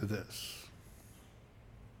measures up to this.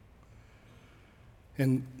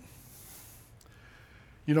 And,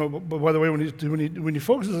 but by the way, when he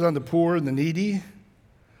focuses on the poor and the needy,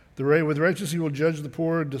 with righteousness he will judge the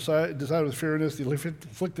poor and decide with fairness the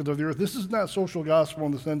afflicted of the earth. This is not social gospel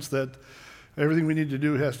in the sense that everything we need to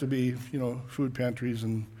do has to be, food pantries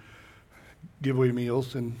and give away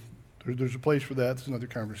meals, and there's a place for that. It's another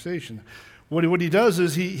conversation. What he does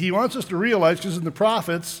is he wants us to realize, because in the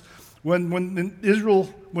prophets, when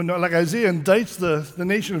like Isaiah indicts the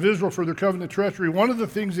nation of Israel for their covenant treachery, one of the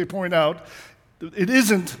things they point out, it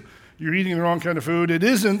isn't you're eating the wrong kind of food. It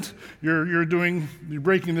isn't you're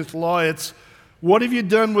breaking this law. It's what have you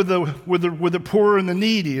done with the poor and the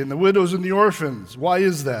needy and the widows and the orphans? Why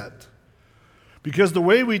is that? Because the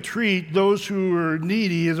way we treat those who are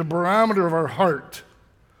needy is a barometer of our heart.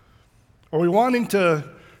 Are we wanting to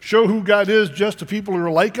show who God is just to people who are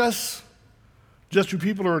like us? Just to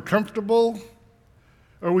people who are comfortable?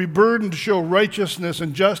 Are we burdened to show righteousness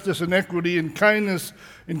and justice and equity and kindness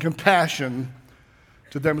and compassion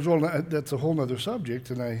to them as well? That's a whole other subject,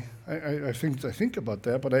 and I think about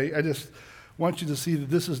that, but I just want you to see that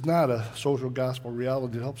this is not a social gospel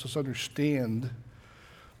reality. It helps us understand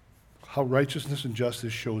how righteousness and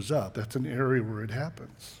justice shows up. That's an area where it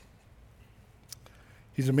happens.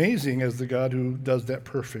 He's amazing as the God who does that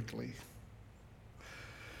perfectly.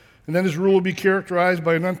 And then his rule will be characterized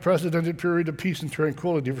by an unprecedented period of peace and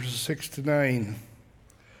tranquility, verses 6 to 9.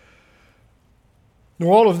 Now,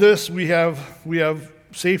 all of this, we have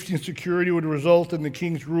safety and security would result in the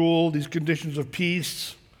king's rule, these conditions of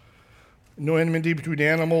peace, no enmity between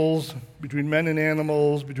animals, between men and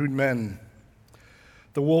animals, between men.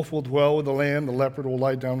 The wolf will dwell with the lamb, the leopard will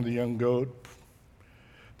lie down with the young goat,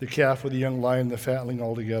 the calf with the young lion, the fatling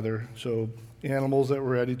all together. So animals that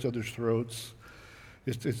were at each other's throats.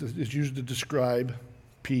 It's used to describe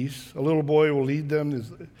peace. A little boy will lead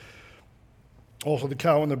them. Also, the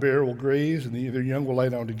cow and the bear will graze, and their young will lie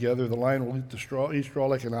down together. The lion will eat straw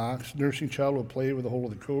like an ox. Nursing child will play with the hole of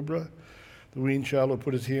the cobra. The weaned child will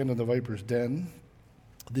put his hand in the viper's den.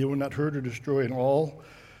 They will not hurt or destroy in all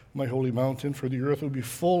my holy mountain, for the earth will be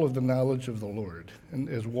full of the knowledge of the Lord, and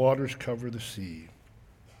as waters cover the sea.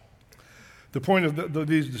 The point of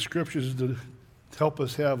these descriptions is to help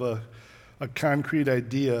us have a concrete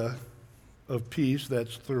idea of peace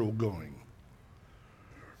that's thoroughgoing.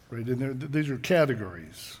 right? And these are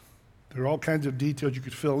categories. There are all kinds of details you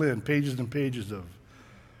could fill in, pages and pages of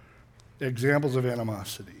examples of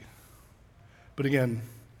animosity. But again,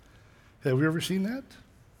 have we ever seen that?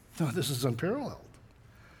 No, this is unparalleled.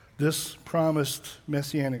 This promised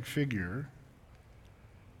messianic figure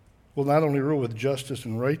will not only rule with justice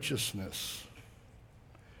and righteousness,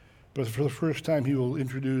 but for the first time he will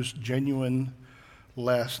introduce genuine,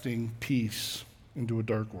 lasting peace into a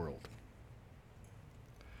dark world.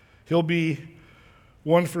 He'll be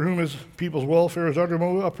one for whom his people's welfare is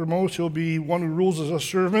uppermost. He'll be one who rules as a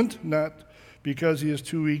servant, not because he is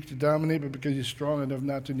too weak to dominate, but because he's strong enough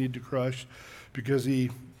not to need to crush, because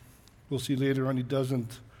we'll see later on, he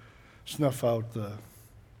doesn't snuff out the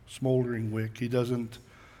smoldering wick. He doesn't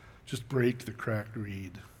just break the cracked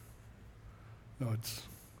reed. No,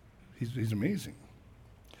 he's amazing.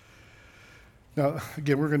 Now,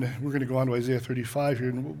 again, we're going to go on to Isaiah 35 here,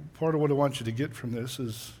 and part of what I want you to get from this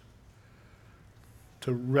is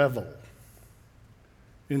to revel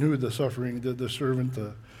in who the suffering, the servant,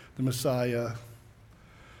 the Messiah,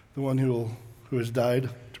 the one who has died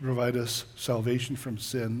to provide us salvation from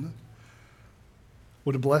sin.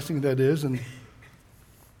 What a blessing that is, and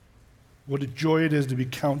what a joy it is to be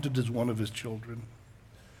counted as one of his children.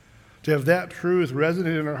 To have that truth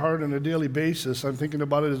resonate in our heart on a daily basis. I'm thinking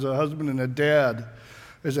about it as a husband and a dad,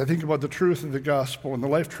 as I think about the truth of the gospel and the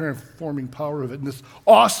life-transforming power of it, and this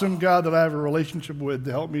awesome God that I have a relationship with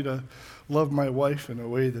to help me to love my wife in a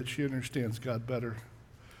way that she understands God better.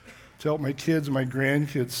 To help my kids and my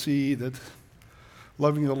grandkids see that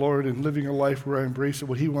loving the Lord and living a life where I embrace that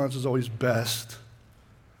what he wants is always best,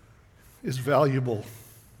 is valuable.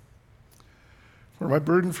 Where my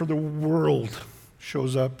burden for the world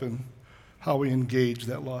shows up in how we engage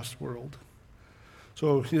that lost world.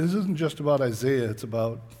 So this isn't just about Isaiah, it's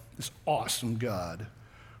about this awesome God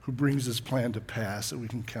who brings his plan to pass that we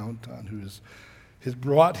can count on, who has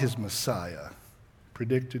brought his Messiah,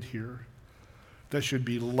 predicted here, that should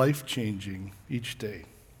be life-changing each day.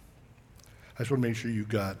 I just want to make sure you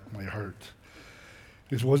got my heart.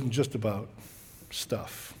 This wasn't just about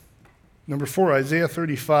stuff. Number 4, Isaiah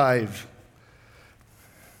 35.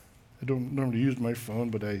 I don't normally use my phone,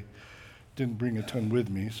 but I didn't bring a ton with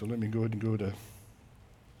me, so let me go ahead and go to,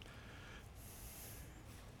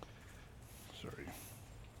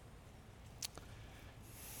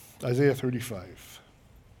 Isaiah 35.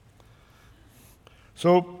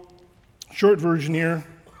 So, short version here.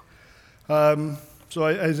 So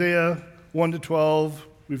Isaiah 1 to 12,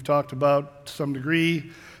 we've talked about to some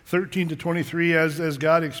degree. 13 to 23, as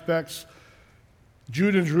God expects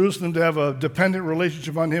Judah and Jerusalem to have a dependent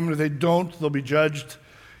relationship on him, and if they don't, they'll be judged.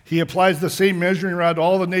 He applies the same measuring rod to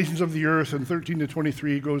all the nations of the earth, and 13 to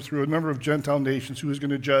 23 goes through a number of Gentile nations who he's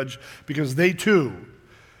going to judge because they too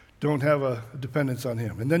don't have a dependence on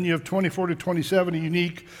him. And then you have 24 to 27, a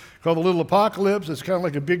unique called the Little Apocalypse. It's kind of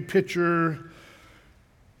like a big picture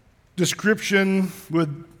description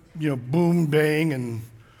with, boom, bang, and,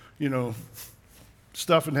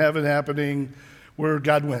 stuff in heaven happening where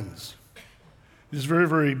God wins. It's very,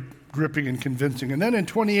 very gripping and convincing. And then in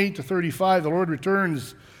 28 to 35, the Lord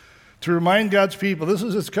returns to remind God's people, this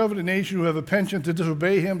is his covenant nation who have a penchant to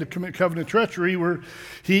disobey him, to commit covenant treachery, where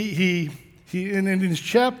he in his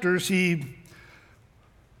chapters, he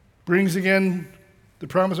brings again the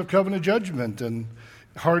promise of covenant judgment and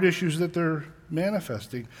hard issues that they're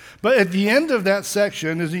manifesting. But at the end of that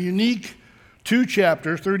section is a unique 2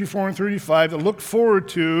 chapters, 34 and 35, that look forward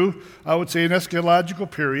to, I would say, an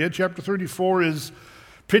eschatological period. Chapter 34 is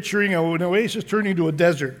picturing an oasis turning into a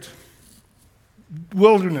desert,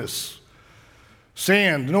 wilderness,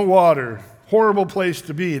 sand, no water, horrible place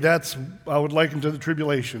to be. That's, I would liken to the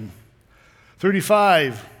tribulation.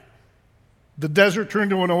 35, the desert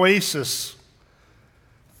turned to an oasis,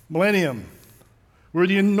 millennium, where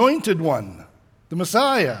the anointed one, the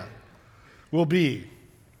Messiah, will be.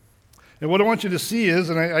 And what I want you to see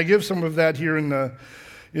is, and I give some of that here in the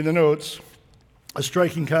notes, a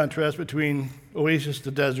striking contrast between oasis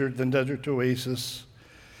to desert, then desert to oasis.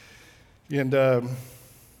 And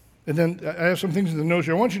then I have some things in the notes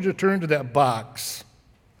here. I want you to turn to that box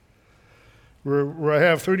where I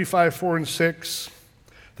have 35, 4, and 6.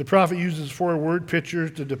 The prophet uses 4 word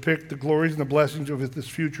pictures to depict the glories and the blessings of this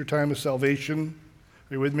future time of salvation.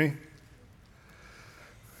 Are you with me?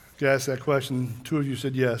 I asked that question. 2 of you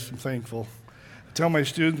said yes. I'm thankful. I tell my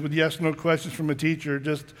students with yes/no questions from a teacher,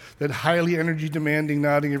 just that highly energy demanding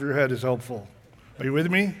nodding of your head is helpful. Are you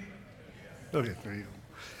with me? Okay, there you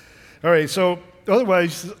go. All right, so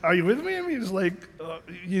otherwise, are you with me? I mean, it's like,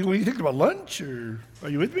 you think about lunch, or are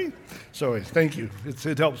you with me? So thank you.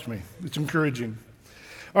 It helps me. It's encouraging.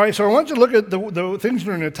 All right, so I want you to look at the things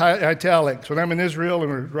that are in italics. When I'm in Israel and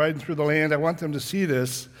we're riding through the land, I want them to see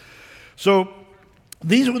this. So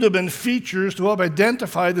these would have been features to help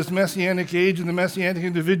identify this Messianic age and the Messianic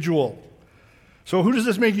individual. So who does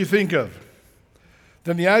this make you think of?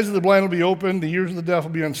 Then the eyes of the blind will be opened, the ears of the deaf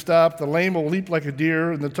will be unstopped, the lame will leap like a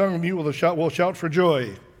deer, and the tongue of the mute will shout for joy.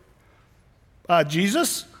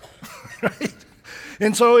 Jesus? Right?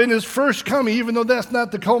 And so in his first coming, even though that's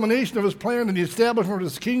not the culmination of his plan and the establishment of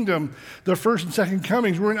his kingdom, the first and second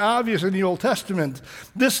comings weren't obvious in the Old Testament.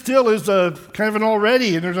 This still is a kind of an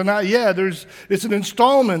already, and there's a not yet. It's an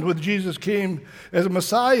installment when Jesus came as a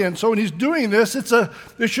Messiah. And so when he's doing this,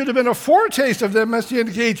 there should have been a foretaste of that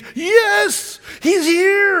Messianic age. Yes, he's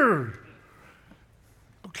here.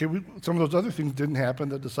 Okay, some of those other things didn't happen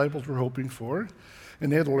that disciples were hoping for,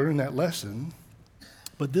 and they had to learn that lesson.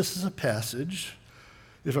 But this is a passage.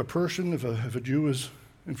 If a Jew is,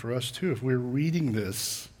 and for us too, if we're reading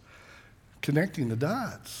this, connecting the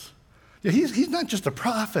dots. Yeah, he's not just a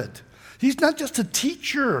prophet. He's not just a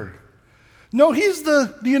teacher. No, he's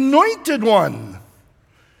the anointed one.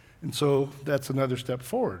 And so that's another step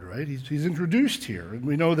forward, right? He's introduced here. And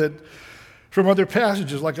we know that from other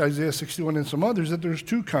passages like Isaiah 61 and some others that there's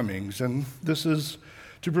two comings. And this is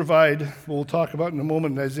to provide, what we'll talk about in a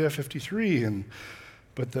moment in Isaiah 53,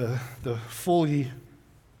 but the fully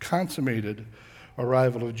consummated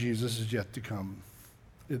arrival of Jesus is yet to come.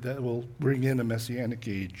 That will bring in a Messianic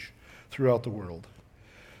age throughout the world.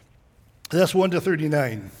 That's 1 to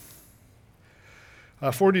 39.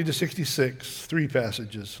 40 to 66, 3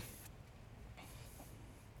 passages.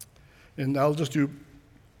 And I'll just do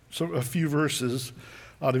a few verses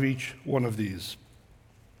out of each one of these.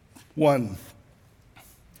 1,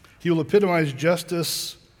 he will epitomize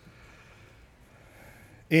justice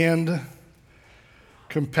and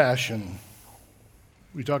compassion.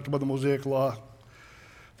 We talked about the Mosaic Law,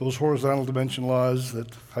 those horizontal dimension laws,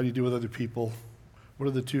 that how do you deal with other people? What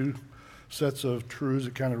are the two sets of truths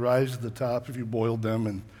that kind of rise to the top if you boiled them?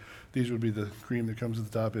 And these would be the cream that comes to the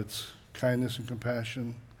top. It's kindness and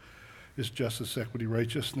compassion. It's justice, equity,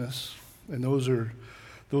 righteousness. And those are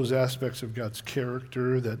those aspects of God's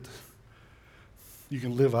character that you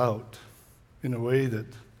can live out in a way that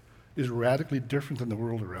is radically different than the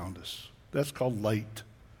world around us. That's called light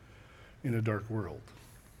in a dark world.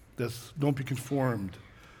 Don't be conformed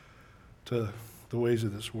to the ways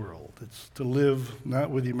of this world. It's to live not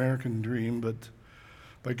with the American dream, but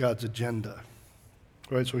by God's agenda.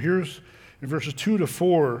 All right, so here's in verses 2 to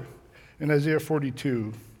 4 in Isaiah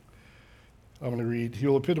 42. I'm going to read, he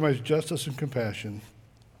will epitomize justice and compassion.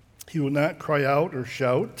 He will not cry out or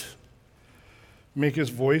shout, make his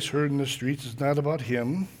voice heard in the streets. It's not about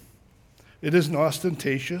him. It isn't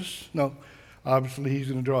ostentatious. Now, obviously, he's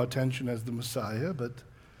going to draw attention as the Messiah, but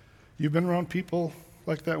you've been around people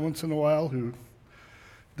like that once in a while who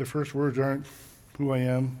their first words aren't who I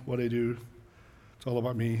am, what I do. It's all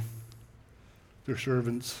about me. They're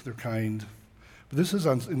servants. They're kind. But this is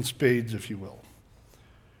in spades, if you will.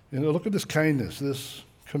 And look at this kindness, this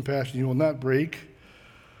compassion. You will not break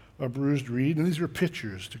a bruised reed. And these are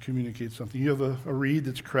pictures to communicate something. You have a reed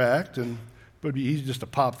that's cracked, and it would be easy just to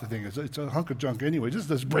pop the thing. It's a hunk of junk anyway.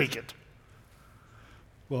 Just break it.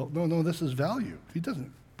 Well, no, this is value. He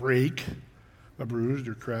doesn't break a bruised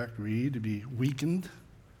or cracked reed to be weakened.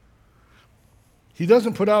 He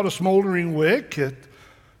doesn't put out a smoldering wick.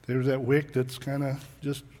 There's that wick that's kind of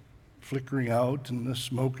just flickering out and the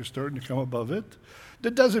smoke is starting to come above it.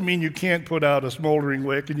 That doesn't mean you can't put out a smoldering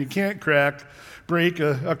wick and you can't break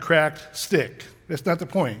a cracked stick. That's not the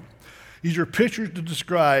point. These are pictures to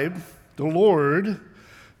describe the Lord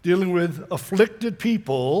dealing with afflicted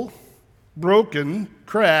people, broken,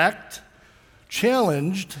 cracked,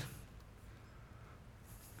 challenged.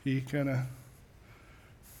 He kind of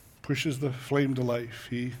pushes the flame to life.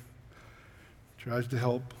 He tries to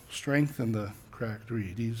help strengthen the cracked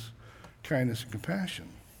reed. He's kindness and compassion.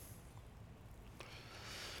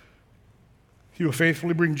 He will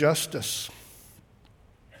faithfully bring justice.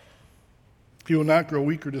 He will not grow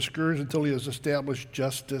weak or discouraged until he has established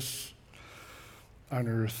justice on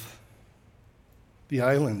earth. The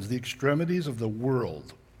islands, the extremities of the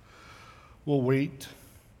world will wait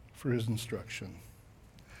for his instruction.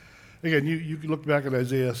 Again, you can look back at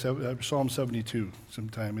Isaiah, Psalm 72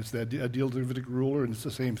 sometime. It's that ideal Davidic ruler, and it's the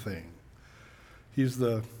same thing. He's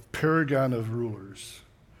the paragon of rulers.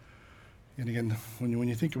 And again, when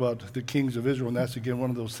you think about the kings of Israel, and that's again one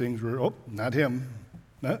of those things where, not him,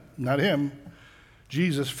 not him.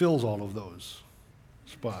 Jesus fills all of those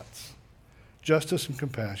spots. Justice and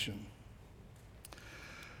compassion.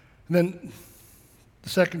 And then the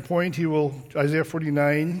second point, Isaiah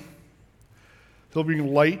 49, He'll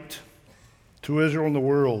bring light to Israel and the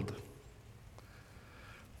world.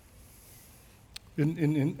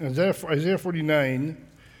 In Isaiah 49,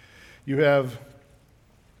 you have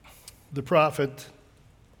the prophet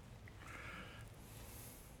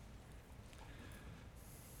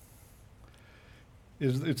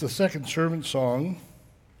it's the second servant song,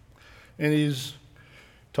 and he's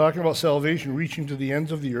talking about salvation reaching to the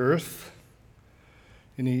ends of the earth.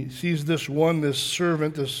 And he sees this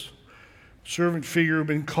servant figure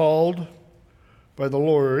been called by the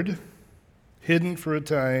Lord, hidden for a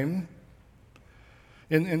time.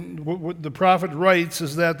 And what the prophet writes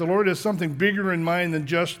is that the Lord has something bigger in mind than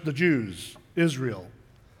just the Jews, Israel.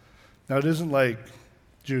 Now, it isn't like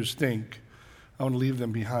Jews think, I want to leave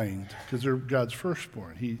them behind, because they're God's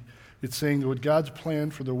firstborn. It's saying that what God's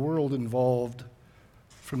plan for the world involved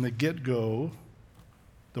from the get-go,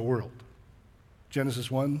 the world.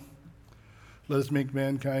 Genesis 1, let us make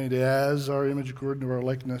mankind as our image according to our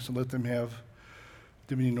likeness, and let them have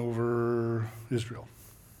dominion over Israel.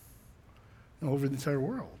 Over the entire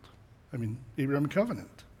world. I mean, Abraham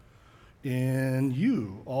covenant. And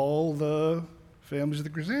you, all the families of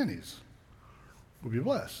the Grisantis, will be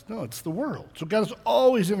blessed. No, it's the world. So God is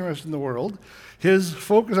always interested in the world. His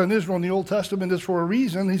focus on Israel in the Old Testament is for a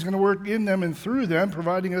reason. He's going to work in them and through them,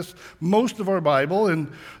 providing us most of our Bible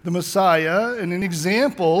and the Messiah and an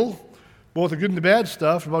example, both the good and the bad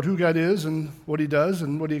stuff, about who God is and what he does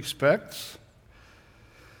and what he expects.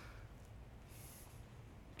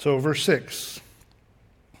 So verse 6,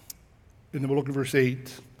 in the middle of verse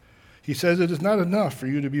 8, he says, it is not enough for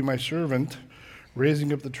you to be my servant,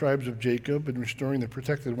 raising up the tribes of Jacob and restoring the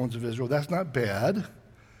protected ones of Israel. That's not bad.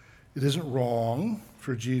 It isn't wrong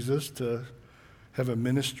for Jesus to have a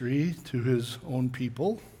ministry to his own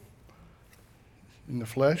people in the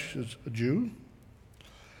flesh as a Jew.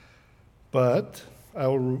 But I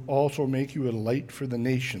will also make you a light for the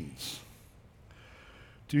nations,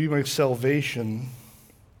 to be my salvation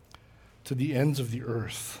to the ends of the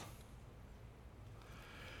earth.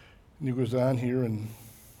 And he goes on here in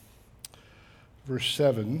verse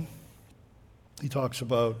 7. He talks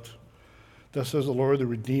about, thus says the Lord, the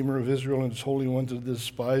Redeemer of Israel and his Holy One, to the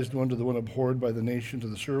despised one, to the one abhorred by the nation, to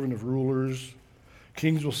the servant of rulers.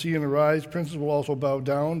 Kings will see and arise, princes will also bow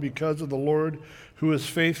down, because of the Lord who is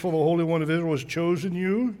faithful, the Holy One of Israel has chosen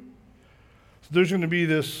you. So there's going to be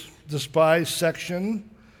this despised section,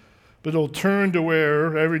 but it'll turn to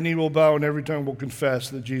where every knee will bow and every tongue will confess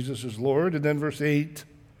that Jesus is Lord. And then verse 8,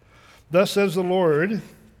 thus says the Lord,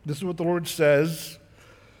 this is what the Lord says,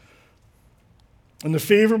 in the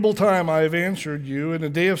favorable time I have answered you, in the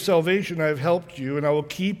day of salvation I have helped you, and I will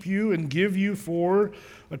keep you and give you for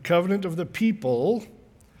a covenant of the people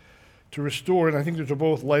to restore. And I think there's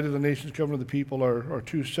both light of the nations, covenant of the people are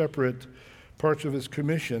two separate parts of his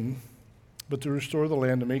commission, but to restore the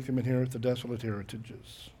land, to make them inherit the desolate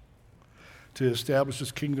heritages, to establish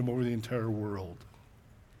his kingdom over the entire world.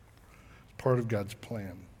 Part of God's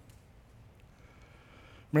plan.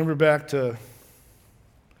 Remember back to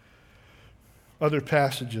other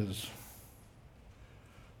passages.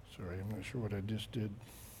 Sorry, I'm not sure what I just did.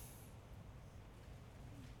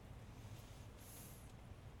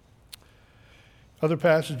 Other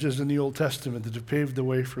passages in the Old Testament that have paved the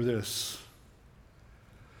way for this.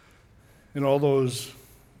 And all those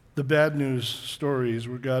the bad news stories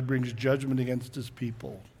where God brings judgment against his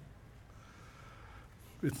people.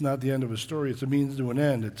 It's not the end of a story. It's a means to an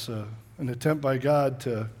end. It's an attempt by God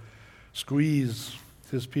to squeeze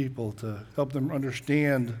his people, to help them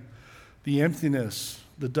understand the emptiness,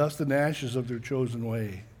 the dust and ashes of their chosen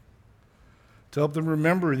way, to help them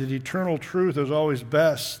remember that eternal truth is always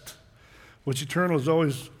best. What's eternal is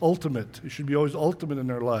always ultimate. It should be always ultimate in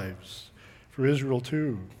their lives, for Israel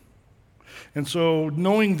too. And so,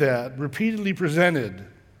 knowing that, repeatedly presented,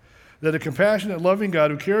 that a compassionate, loving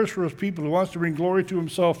God who cares for his people, who wants to bring glory to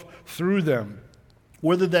himself through them,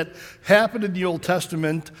 whether that happened in the Old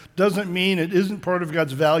Testament doesn't mean it isn't part of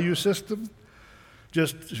God's value system.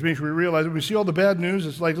 Just to make sure we realize when we see all the bad news,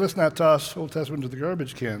 it's like, let's not toss Old Testament to the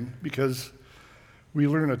garbage can, because we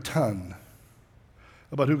learn a ton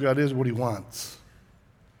about who God is and what he wants.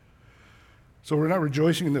 So we're not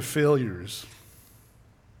rejoicing in the failures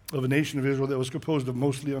of a nation of Israel that was composed of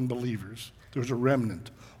mostly unbelievers. There was a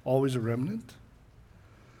remnant, always a remnant.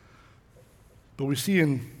 But we see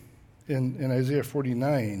in Isaiah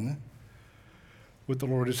 49 what the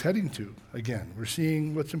Lord is heading to. Again, we're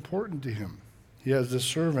seeing what's important to him. He has this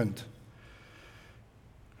servant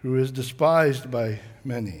who is despised by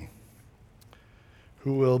many,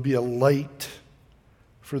 who will be a light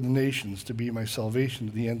for the nations, to be my salvation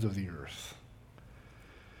to the ends of the earth.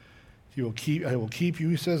 I will keep you,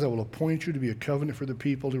 he says, I will appoint you to be a covenant for the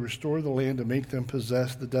people, to restore the land, to make them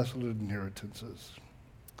possess the desolate inheritances.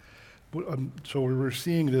 So we're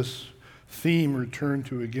seeing this theme return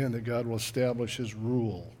to again, that God will establish his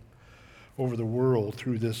rule over the world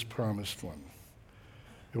through this promised one.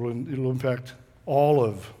 It'll impact all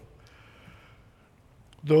of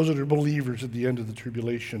those that are believers at the end of the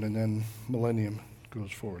tribulation, and then millennium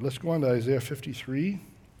goes forward. Let's go on to Isaiah 53.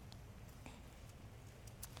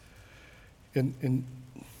 And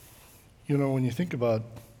you know, when you think about,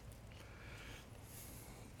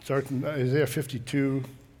 starting Isaiah 52,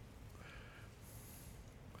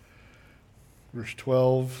 verse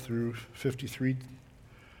 12 through 53,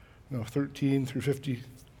 13 through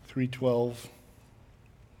 53:12.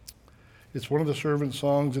 It's one of the servant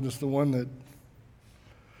songs, and it's the one that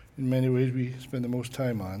in many ways we spend the most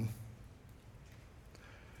time on.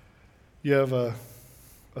 You have a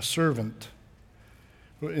servant.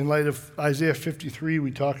 In light of Isaiah 53,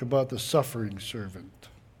 we talk about the suffering servant.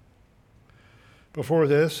 Before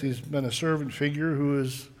this, he's been a servant figure who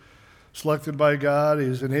is selected by God.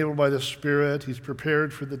 He's enabled by the Spirit. He's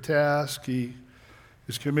prepared for the task. He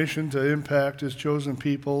is commissioned to impact his chosen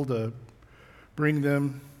people, to bring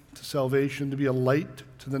them to salvation, to be a light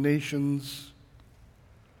to the nations.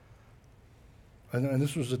 And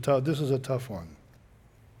this is a tough one.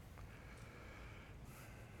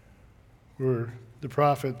 Where the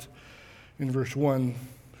prophet in verse 1,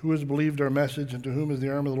 who has believed our message, and to whom has the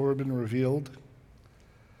arm of the Lord been revealed?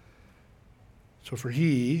 So for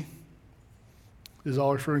he is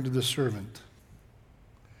all referring to the servant.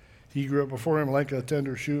 He grew up before him like a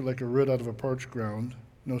tender shoot, like a root out of a parched ground,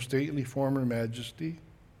 no stately form or majesty,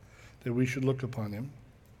 that we should look upon him.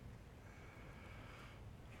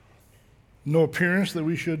 No appearance that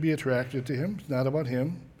we should be attracted to him. It's not about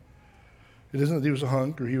him. It isn't that he was a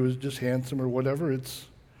hunk or he was just handsome or whatever.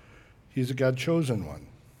 He's a God-chosen one.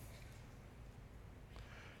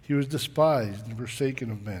 He was despised and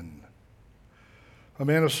forsaken of men. A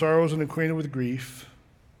man of sorrows and acquainted with grief.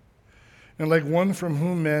 And like one from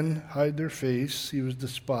whom men hide their face, he was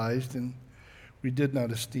despised, and we did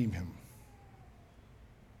not esteem him.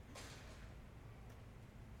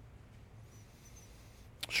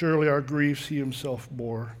 Surely our griefs he himself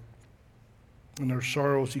bore, and our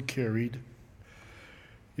sorrows he carried.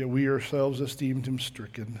 Yet we ourselves esteemed him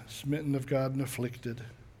stricken, smitten of God and afflicted.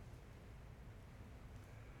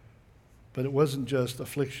 But it wasn't just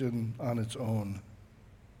affliction on its own.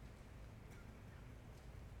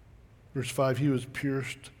 Verse 5, he was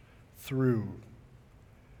pierced through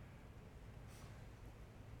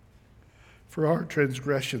for our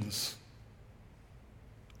transgressions.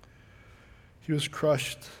 He was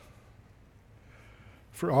crushed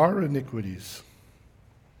for our iniquities.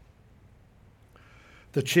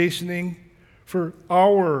 The chastening for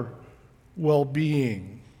our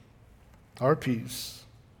well-being, our peace,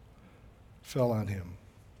 fell on him.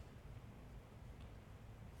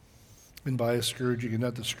 And by his scourging, and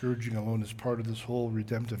not the scourging alone, is part of this whole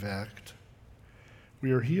redemptive act,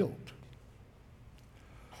 we are healed.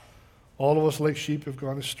 All of us like sheep have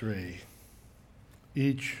gone astray.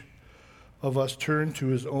 Each of us turned to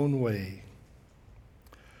his own way.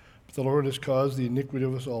 But the Lord has caused the iniquity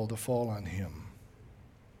of us all to fall on him.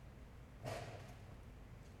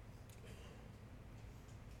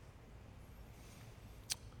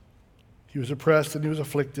 He was oppressed and he was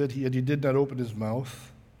afflicted, yet he did not open his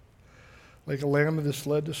mouth. Like a lamb that is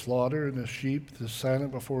led to slaughter, and a sheep that is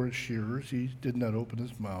silent before its shearers, he did not open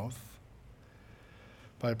his mouth.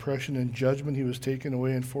 By oppression and judgment he was taken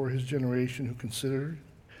away, and for his generation who considered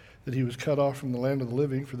that he was cut off from the land of the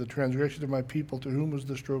living, for the transgression of my people, to whom was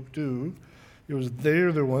the stroke due. It was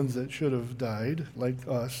they're the ones that should have died, like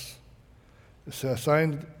us,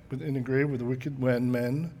 assigned in the grave with the wicked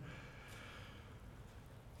men.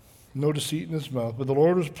 No deceit in his mouth. But the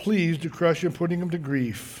Lord was pleased to crush him, putting him to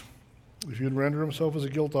grief. If he would render himself as a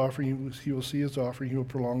guilt offering, he will see his offering, he will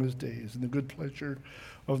prolong his days. And the good pleasure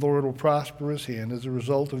of the Lord will prosper his hand. As a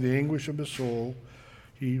result of the anguish of his soul,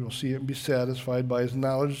 he will see it and be satisfied. By his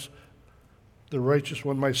knowledge, the righteous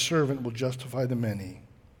one, my servant, will justify the many,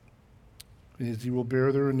 and he will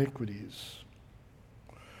bear their iniquities.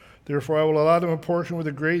 Therefore I will allot him a portion with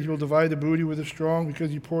the great. He will divide the booty with the strong,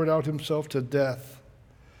 because he poured out himself to death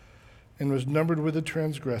and was numbered with the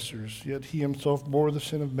transgressors. Yet he himself bore the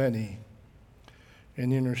sin of many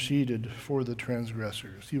and interceded for the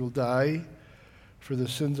transgressors. He will die for the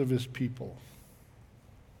sins of his people.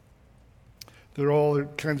 There are all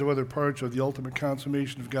kinds of other parts of the ultimate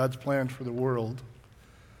consummation of God's plan for the world.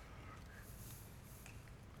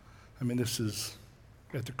 I mean, this is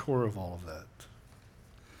at the core of all of that.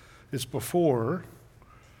 It's before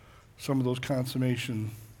some of those consummation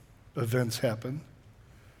events happen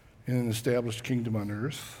in an established kingdom on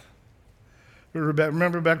earth.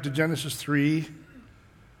 Remember back to Genesis 3,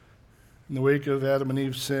 in the wake of Adam and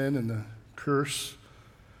Eve's sin and the curse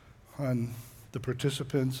on the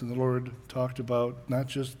participants, and the Lord talked about not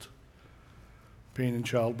just pain in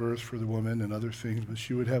childbirth for the woman and other things, but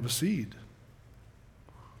she would have a seed.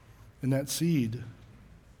 And that seed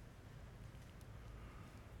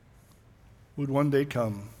would one day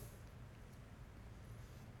come.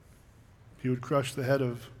 He would crush the head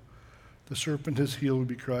of the serpent, his heel would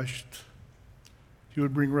be crushed. He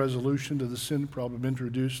would bring resolution to the sin problem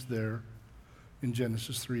introduced there in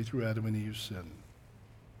Genesis 3 through Adam and Eve's sin.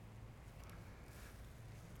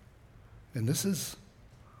 And this is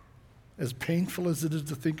as painful as it is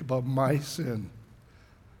to think about my sin,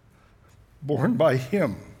 borne by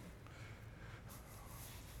him,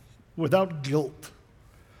 without guilt.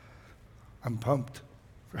 I'm pumped,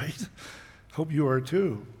 right? Hope you are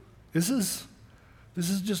too. This is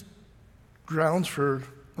just grounds for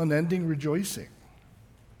unending rejoicing,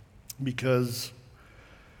 because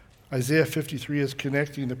Isaiah 53 is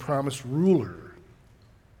connecting the promised ruler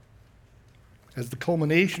as the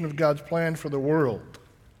culmination of God's plan for the world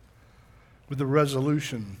with the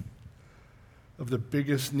resolution of the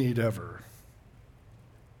biggest need ever,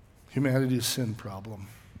 humanity's sin problem.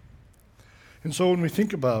 And so when we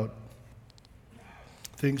think about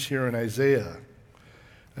things here in Isaiah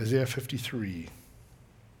 53,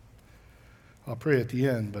 I'll pray at the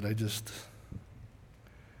end, but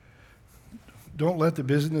don't let the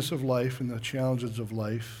busyness of life and the challenges of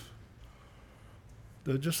life,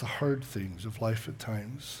 just the hard things of life at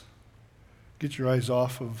times, get your eyes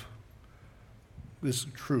off of this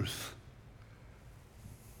truth.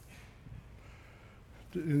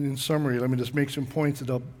 In summary, let me just make some points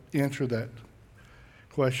that'll answer that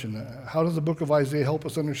question. How does the book of Isaiah help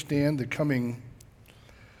us understand the coming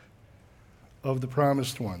of the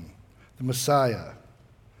promised one, the Messiah,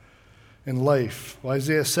 and life? Well,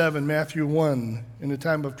 Isaiah 7, Matthew 1, in the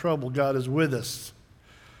time of trouble, God is with us.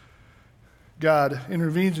 God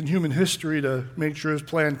intervenes in human history to make sure his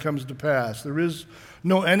plan comes to pass. There is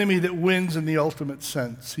no enemy that wins in the ultimate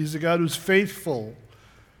sense. He's a God who's faithful,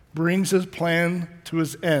 brings his plan to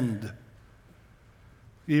his end,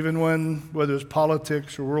 even when, whether it's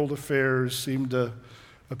politics or world affairs, seem to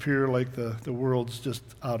appear like the world's just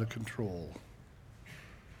out of control.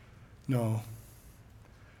 No.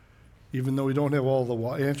 Even though we don't have all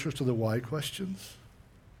the answers to the why questions,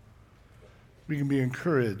 we can be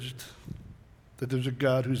encouraged that there's a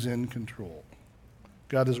God who's in control.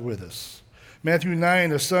 God is with us. Matthew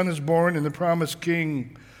 9, a son is born, and the promised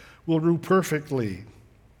king will rule perfectly.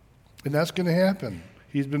 And that's going to happen.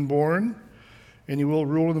 He's been born, and he will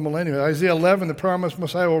rule in the millennium. Isaiah 11, the promised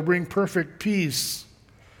Messiah will bring perfect peace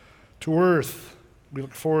to earth. We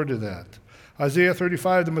look forward to that. Isaiah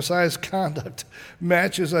 35, the Messiah's conduct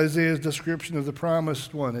matches Isaiah's description of the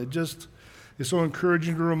promised one. It just is so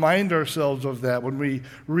encouraging to remind ourselves of that when we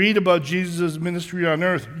read about Jesus' ministry on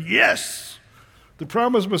earth. Yes, the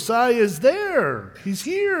promised Messiah is there. He's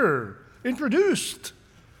here, introduced.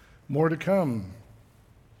 More to come.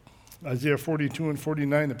 Isaiah 42 and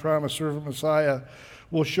 49, the promised servant Messiah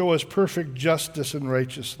will show us perfect justice and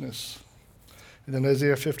righteousness. And then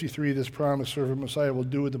Isaiah 53, this promised servant Messiah will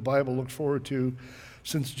do what the Bible looked forward to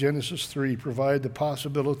since Genesis 3, provide the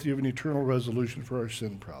possibility of an eternal resolution for our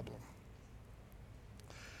sin problem.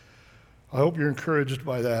 I hope you're encouraged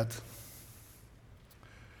by that.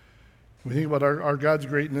 When we think about our God's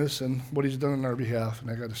greatness and what he's done on our behalf, and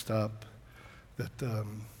I got to stop,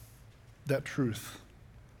 that truth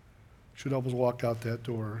should help us walk out that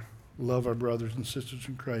door, love our brothers and sisters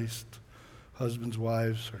in Christ, husbands,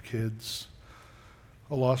 wives, our kids,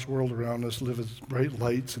 a lost world around us, live as bright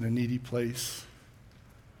lights in a needy place,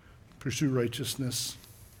 pursue righteousness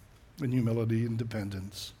and humility and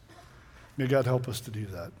dependence. May God help us to do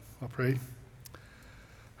that. I'll pray.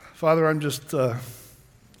 Father, I'm just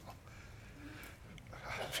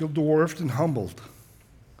feel dwarfed and humbled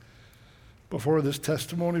before this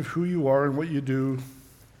testimony of who you are and what you do,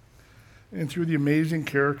 and through the amazing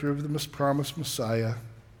character of the promised Messiah.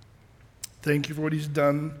 Thank you for what he's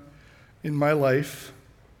done in my life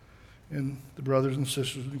and the brothers and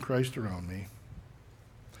sisters in Christ around me.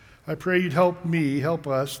 I pray you'd help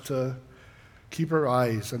us to keep our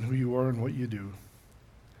eyes on who you are and what you do,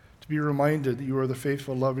 to be reminded that you are the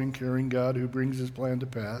faithful, loving, caring God who brings his plan to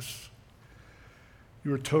pass.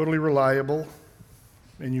 You are totally reliable,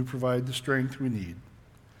 and you provide the strength we need.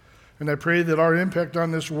 And I pray that our impact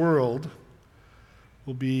on this world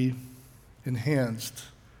will be enhanced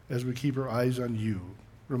as we keep our eyes on you.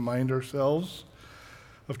 Remind ourselves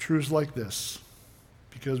of truths like this,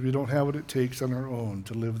 because we don't have what it takes on our own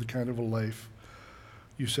to live the kind of a life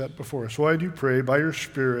you set before us. So I do pray by your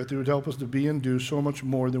Spirit that you would help us to be and do so much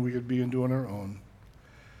more than we could be and do on our own.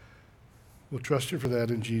 We'll trust you for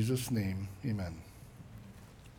that in Jesus' name. Amen.